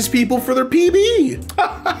gouging these people for their PB.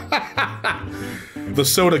 The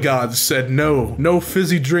soda gods said no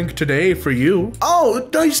fizzy drink today for you. Oh,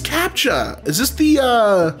 nice captcha. Is this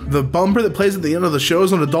the bumper that plays at the end of the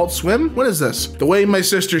shows on Adult Swim? What is this? The way my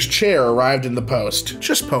sister's chair arrived in the post.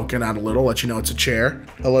 Just poking out a little, let you know it's a chair.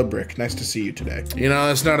 Hello, Brick, nice to see you today. You know,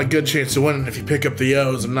 it's not a good chance to win if you pick up the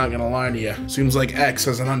O's, I'm not gonna lie to you. Seems like X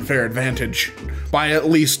has an unfair advantage by at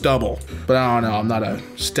least double. But I don't know, I'm not a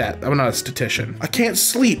statistician. I can't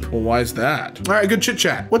sleep. Well, why is that? All right, good chit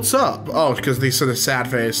chat. What's up? Oh, because they said a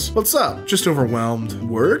sad face. What's up? Just overwhelmed.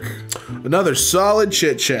 Work? Another solid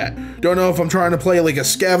chit chat. Don't know if I'm trying to play like a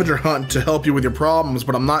scavenger hunt to help you with your problems,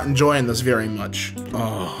 but I'm not enjoying this very much.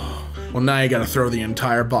 Oh. Well, now you gotta throw the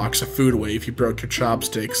entire box of food away if you broke your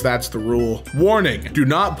chopsticks. That's the rule. Warning, do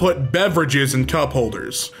not put beverages in cup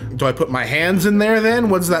holders. Do I put my hands in there then?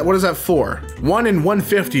 What is that for? 1 in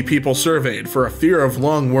 150 people surveyed for a fear of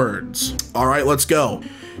long words. All right, let's go.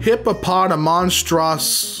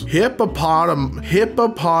 Hippopotamonstrous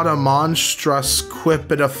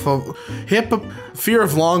fear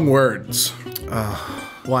of long words.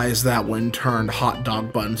 Why is that one turned hot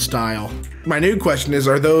dog bun style? My new question is,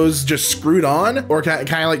 are those just screwed on? Or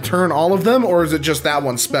can I like turn all of them? Or is it just that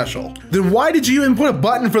one special? Then why did you even put a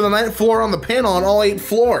button for the 9th floor on the panel on all 8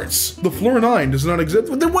 floors? The floor 9 does not exist.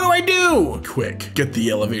 Then what do I do? Quick, get the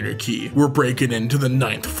elevator key. We're breaking into the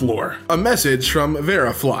 9th floor. A message from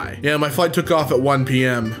Verifly. Yeah, my flight took off at 1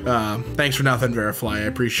 p.m. Thanks for nothing, Verifly. I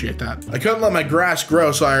appreciate that. I couldn't let my grass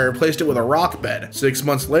grow, so I replaced it with a rock bed. 6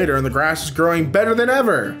 months later, and the grass is growing better than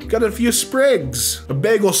ever. Got a few sprigs. A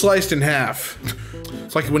bagel sliced in half.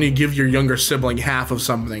 It's like when you give your younger sibling half of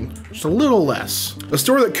something, just a little less. A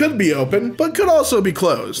store that could be open, but could also be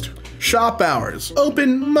closed. Shop hours.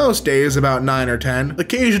 Open most days about 9 or 10,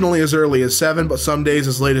 occasionally as early as 7, but some days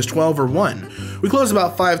as late as 12 or 1. We close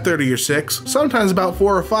about 5:30 or 6, sometimes about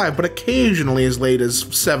 4 or 5, but occasionally as late as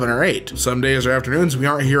 7 or 8. Some days or afternoons we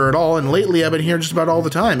aren't here at all, and lately I've been here just about all the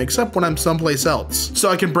time, except when I'm someplace else. So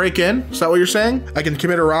I can break in? Is that what you're saying? I can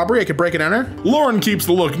commit a robbery? I can break and enter? Lauren keeps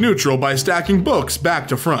the look neutral by stacking books back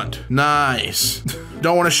to front. Nice.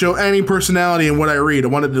 Don't want to show any personality in what I read. I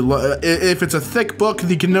wanted to, if it's a thick book,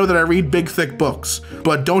 you can know that I read big, thick books.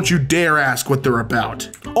 But don't you dare ask what they're about.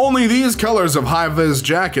 Only these colors of high-vis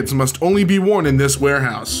jackets must only be worn in this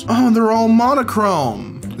warehouse. Oh, they're all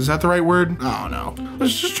monochrome. Is that the right word? I don't know. I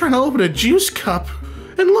was just trying to open a juice cup.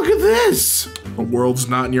 And look at this. The world's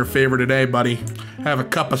not in your favor today, buddy. Have a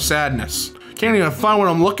cup of sadness. Can't even find what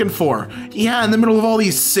I'm looking for. Yeah, in the middle of all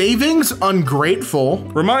these savings? Ungrateful.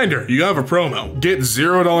 Reminder, you have a promo. Get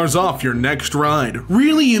 $0 off your next ride.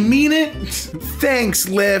 Really, you mean it? Thanks,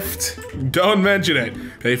 Lyft. Don't mention it.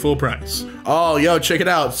 Pay full price. Oh, yo, check it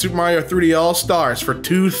out. Super Mario 3D All-Stars for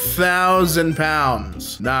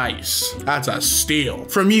 £2,000. Nice. That's a steal.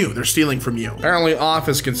 From you. They're stealing from you. Apparently, off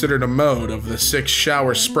is considered a mode of the 6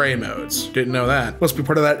 shower spray modes. Didn't know that. Must be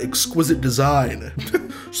part of that exquisite design.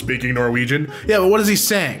 Speaking Norwegian? Yeah, but what is he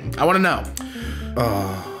saying? I want to know.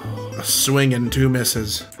 A swing and 2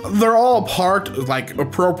 misses. They're all parked like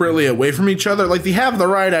appropriately away from each other. Like they have the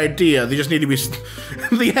right idea. They just need to be,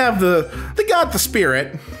 they got the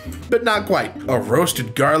spirit, but not quite. A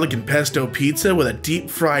roasted garlic and pesto pizza with a deep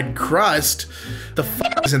fried crust. The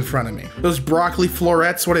f is in front of me? Those broccoli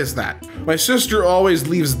florets, what is that? My sister always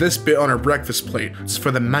leaves this bit on her breakfast plate. It's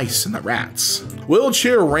for the mice and the rats.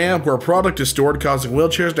 Wheelchair ramp where product is stored, causing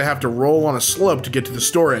wheelchairs to have to roll on a slope to get to the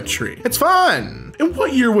store entry. It's fun! In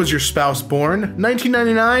what year was your spouse born?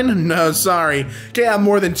 1999? No, sorry. Can't have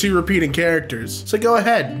more than 2 repeating characters. So go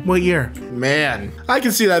ahead. What year? Man, I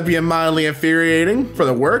can see that being mildly infuriating. For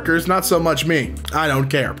the workers, not so much me. I don't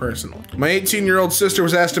care, personally. My 18-year-old sister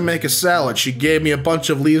was asked to make a salad. She gave me a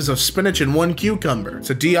bunch of leaves of spinach and 1 cucumber.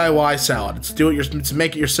 It's a DIY salad. It's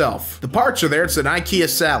make it yourself. The parts are there. It's an IKEA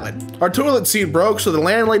salad. Our toilet seat broke, so the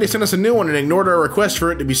landlady sent us a new one and ignored our request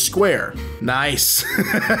for it to be square. Nice.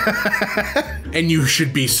 And you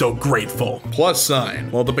should be so grateful. Plus sign,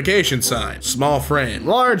 multiplication sign, small frame,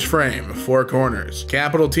 large frame, 4 corners,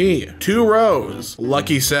 capital T, 2 rows,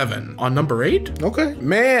 lucky 7. On number 8? Okay.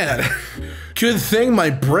 Man, good thing my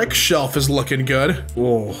brick shelf is looking good.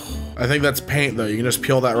 Oh, I think that's paint though. You can just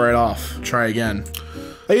peel that right off. Try again.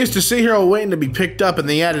 I used to sit here all waiting to be picked up and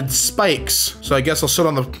they added spikes. So I guess I'll sit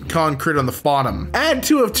on the concrete on the bottom. Add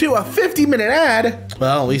 2 of 2, a 50-minute ad.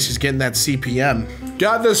 Well, at least he's getting that CPM.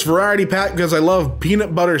 Got this variety pack because I love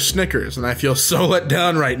peanut butter Snickers and I feel so let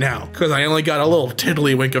down right now because I only got a little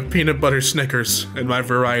tiddlywink of peanut butter Snickers in my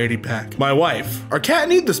variety pack. My wife, our cat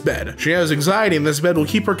needs this bed. She has anxiety and this bed will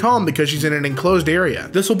keep her calm because she's in an enclosed area.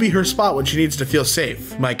 This will be her spot when she needs to feel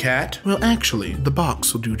safe. My cat, well actually, the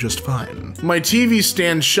box will do just fine. My TV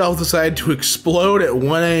stand shelf decided to explode at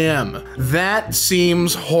 1 a.m. That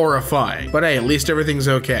seems horrifying, but hey, at least everything's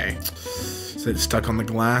okay. Is it stuck on the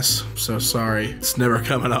glass? So sorry. It's never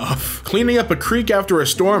coming off. Cleaning up a creek after a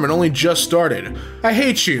storm and only just started. I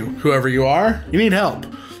hate you, whoever you are. You need help.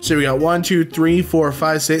 So we got 1, 2, 3, 4,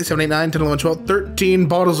 5, 6, 7, 8, 9, 10, 11, 12, 13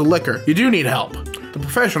 bottles of liquor. You do need help. The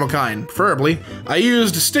professional kind, preferably. I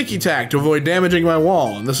used sticky tack to avoid damaging my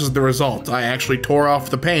wall, and this is the result. I actually tore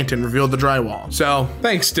off the paint and revealed the drywall. So,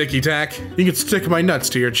 thanks, sticky tack. You can stick my nuts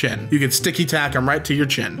to your chin. You can sticky tack them right to your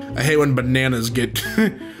chin. I hate when bananas get...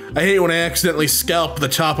 I hate when I accidentally scalp the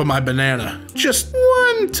top of my banana. Just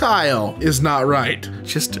 1 tile is not right.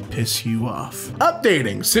 Just to piss you off.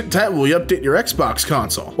 Updating. Sit tight while you update your Xbox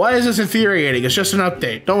console. Why is this infuriating? It's just an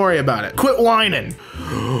update. Don't worry about it. Quit whining.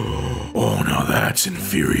 Oh, now that's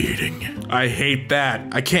infuriating. I hate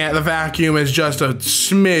that. I can't. The vacuum is just a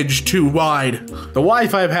smidge too wide. The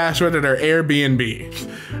Wi-Fi password at our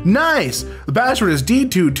Airbnb. Nice. The password is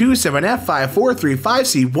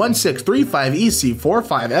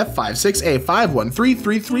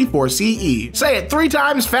D227F54356C1635EC45F56A513334CE. Say it 3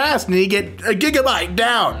 times fast and you get a gigabyte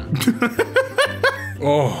down.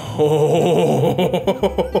 Oh.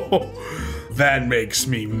 That makes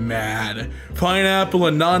me mad. Pineapple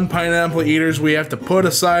and non-pineapple eaters, we have to put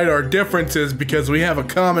aside our differences because we have a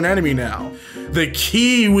common enemy now. The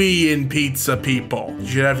kiwi in pizza people. You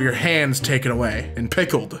should have your hands taken away and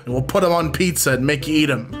pickled. And we'll put them on pizza and make you eat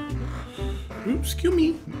them. Oops, excuse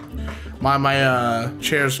me. My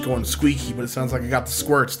chair's going squeaky, but it sounds like I got the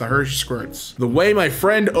squirts, the Hershey squirts. The way my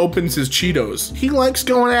friend opens his Cheetos. He likes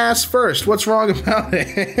going ass first. What's wrong about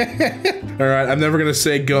it? All right, I'm never gonna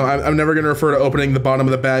say go. I'm never gonna refer to opening the bottom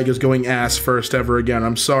of the bag as going ass first ever again.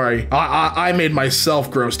 I'm sorry. I made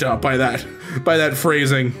myself grossed out by that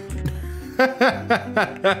phrasing.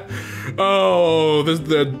 Oh,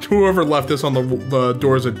 whoever left this on the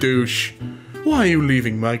door's a douche. Why are you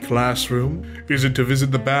leaving my classroom? Is it to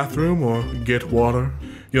visit the bathroom or get water?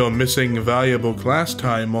 You're missing valuable class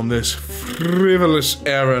time on this frivolous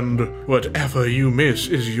errand. Whatever you miss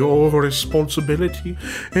is your responsibility.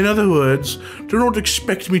 In other words, do not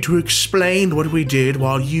expect me to explain what we did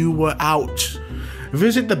while you were out.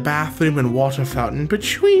 Visit the bathroom and water fountain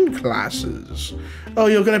between classes. Oh,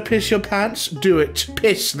 you're gonna piss your pants? Do it.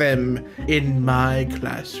 Piss them in my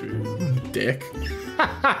classroom, dick.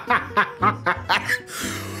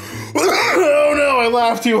 Oh no, I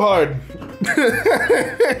laughed too hard.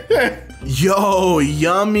 Yo,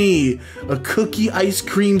 yummy. A cookie ice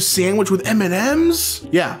cream sandwich with M&Ms?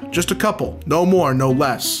 Yeah, just a couple. No more, no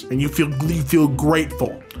less. And you feel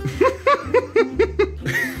grateful.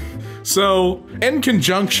 So, in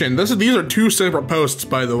conjunction, these are two separate posts,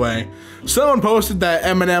 by the way. Someone posted that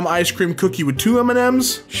M&M ice cream cookie with 2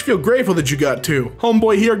 M&Ms. You should feel grateful that you got 2.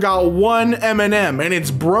 Homeboy here got 1 M&M, and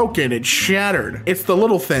it's broken, it's shattered. It's the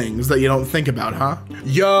little things that you don't think about, huh?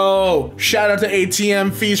 Yo, shout out to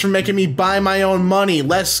ATM fees for making me buy my own money.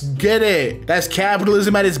 Let's get it. That's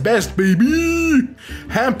capitalism at its best, baby.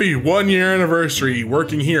 Happy 1-year anniversary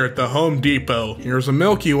working here at the Home Depot. Here's a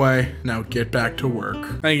Milky Way. Now get back to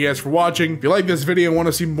work. Thank you guys for watching. If you like this video and want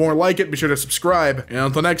to see more like it, be sure to subscribe. And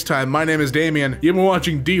until next time, my name is Damien. You've been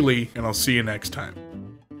watching D-Lee, and I'll see you next time.